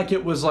 acting like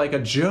it was like a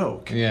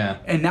joke. Yeah.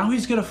 And now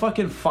he's gonna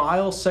fucking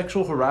file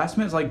sexual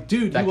harassment. It's like,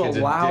 dude, you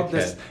allowed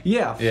this.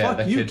 Yeah,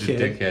 fuck you,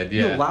 kid. Dickhead.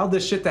 Yeah. You allowed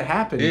this shit to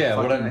happen.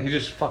 Yeah, he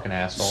just fucking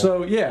asshole.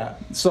 So yeah,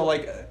 so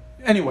like.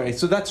 Anyway,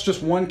 so that's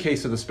just one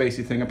case of the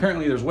Spacey thing.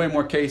 Apparently, there's way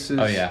more cases.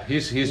 Oh yeah,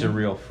 he's a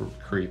real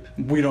creep.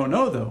 We don't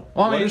know though.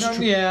 Well, I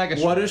mean, I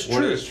guess. What is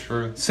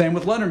truth? Same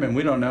with Letterman.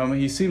 We don't know.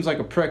 He seems like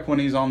a prick when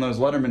he's on those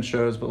Letterman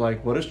shows, but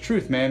like, what is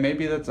truth, man?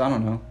 Maybe that's I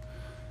don't know.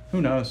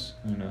 Who knows?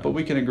 But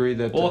we can agree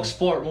that we'll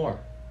explore it more.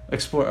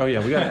 Oh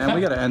yeah, we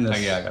gotta end this.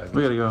 We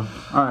gotta go.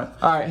 All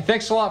right.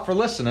 Thanks a lot for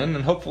listening,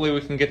 and hopefully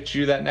we can get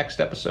you that next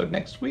episode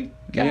next week.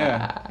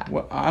 Yeah.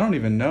 Well, I don't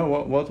even know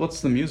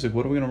what's the music.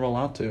 What are we gonna roll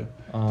out to?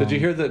 Did you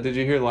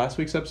hear last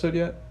week's episode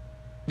yet?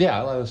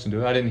 Yeah, I listened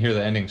to it. I didn't hear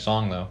the ending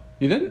song though.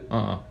 You didn't?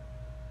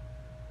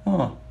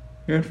 Oh,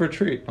 you're in for a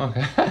treat.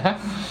 Okay.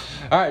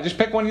 All right, just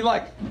pick one you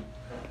like.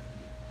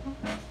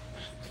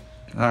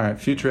 All right,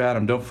 future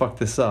Adam, don't fuck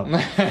this up.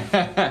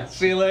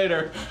 See you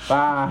later.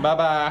 Bye.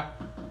 Bye-bye.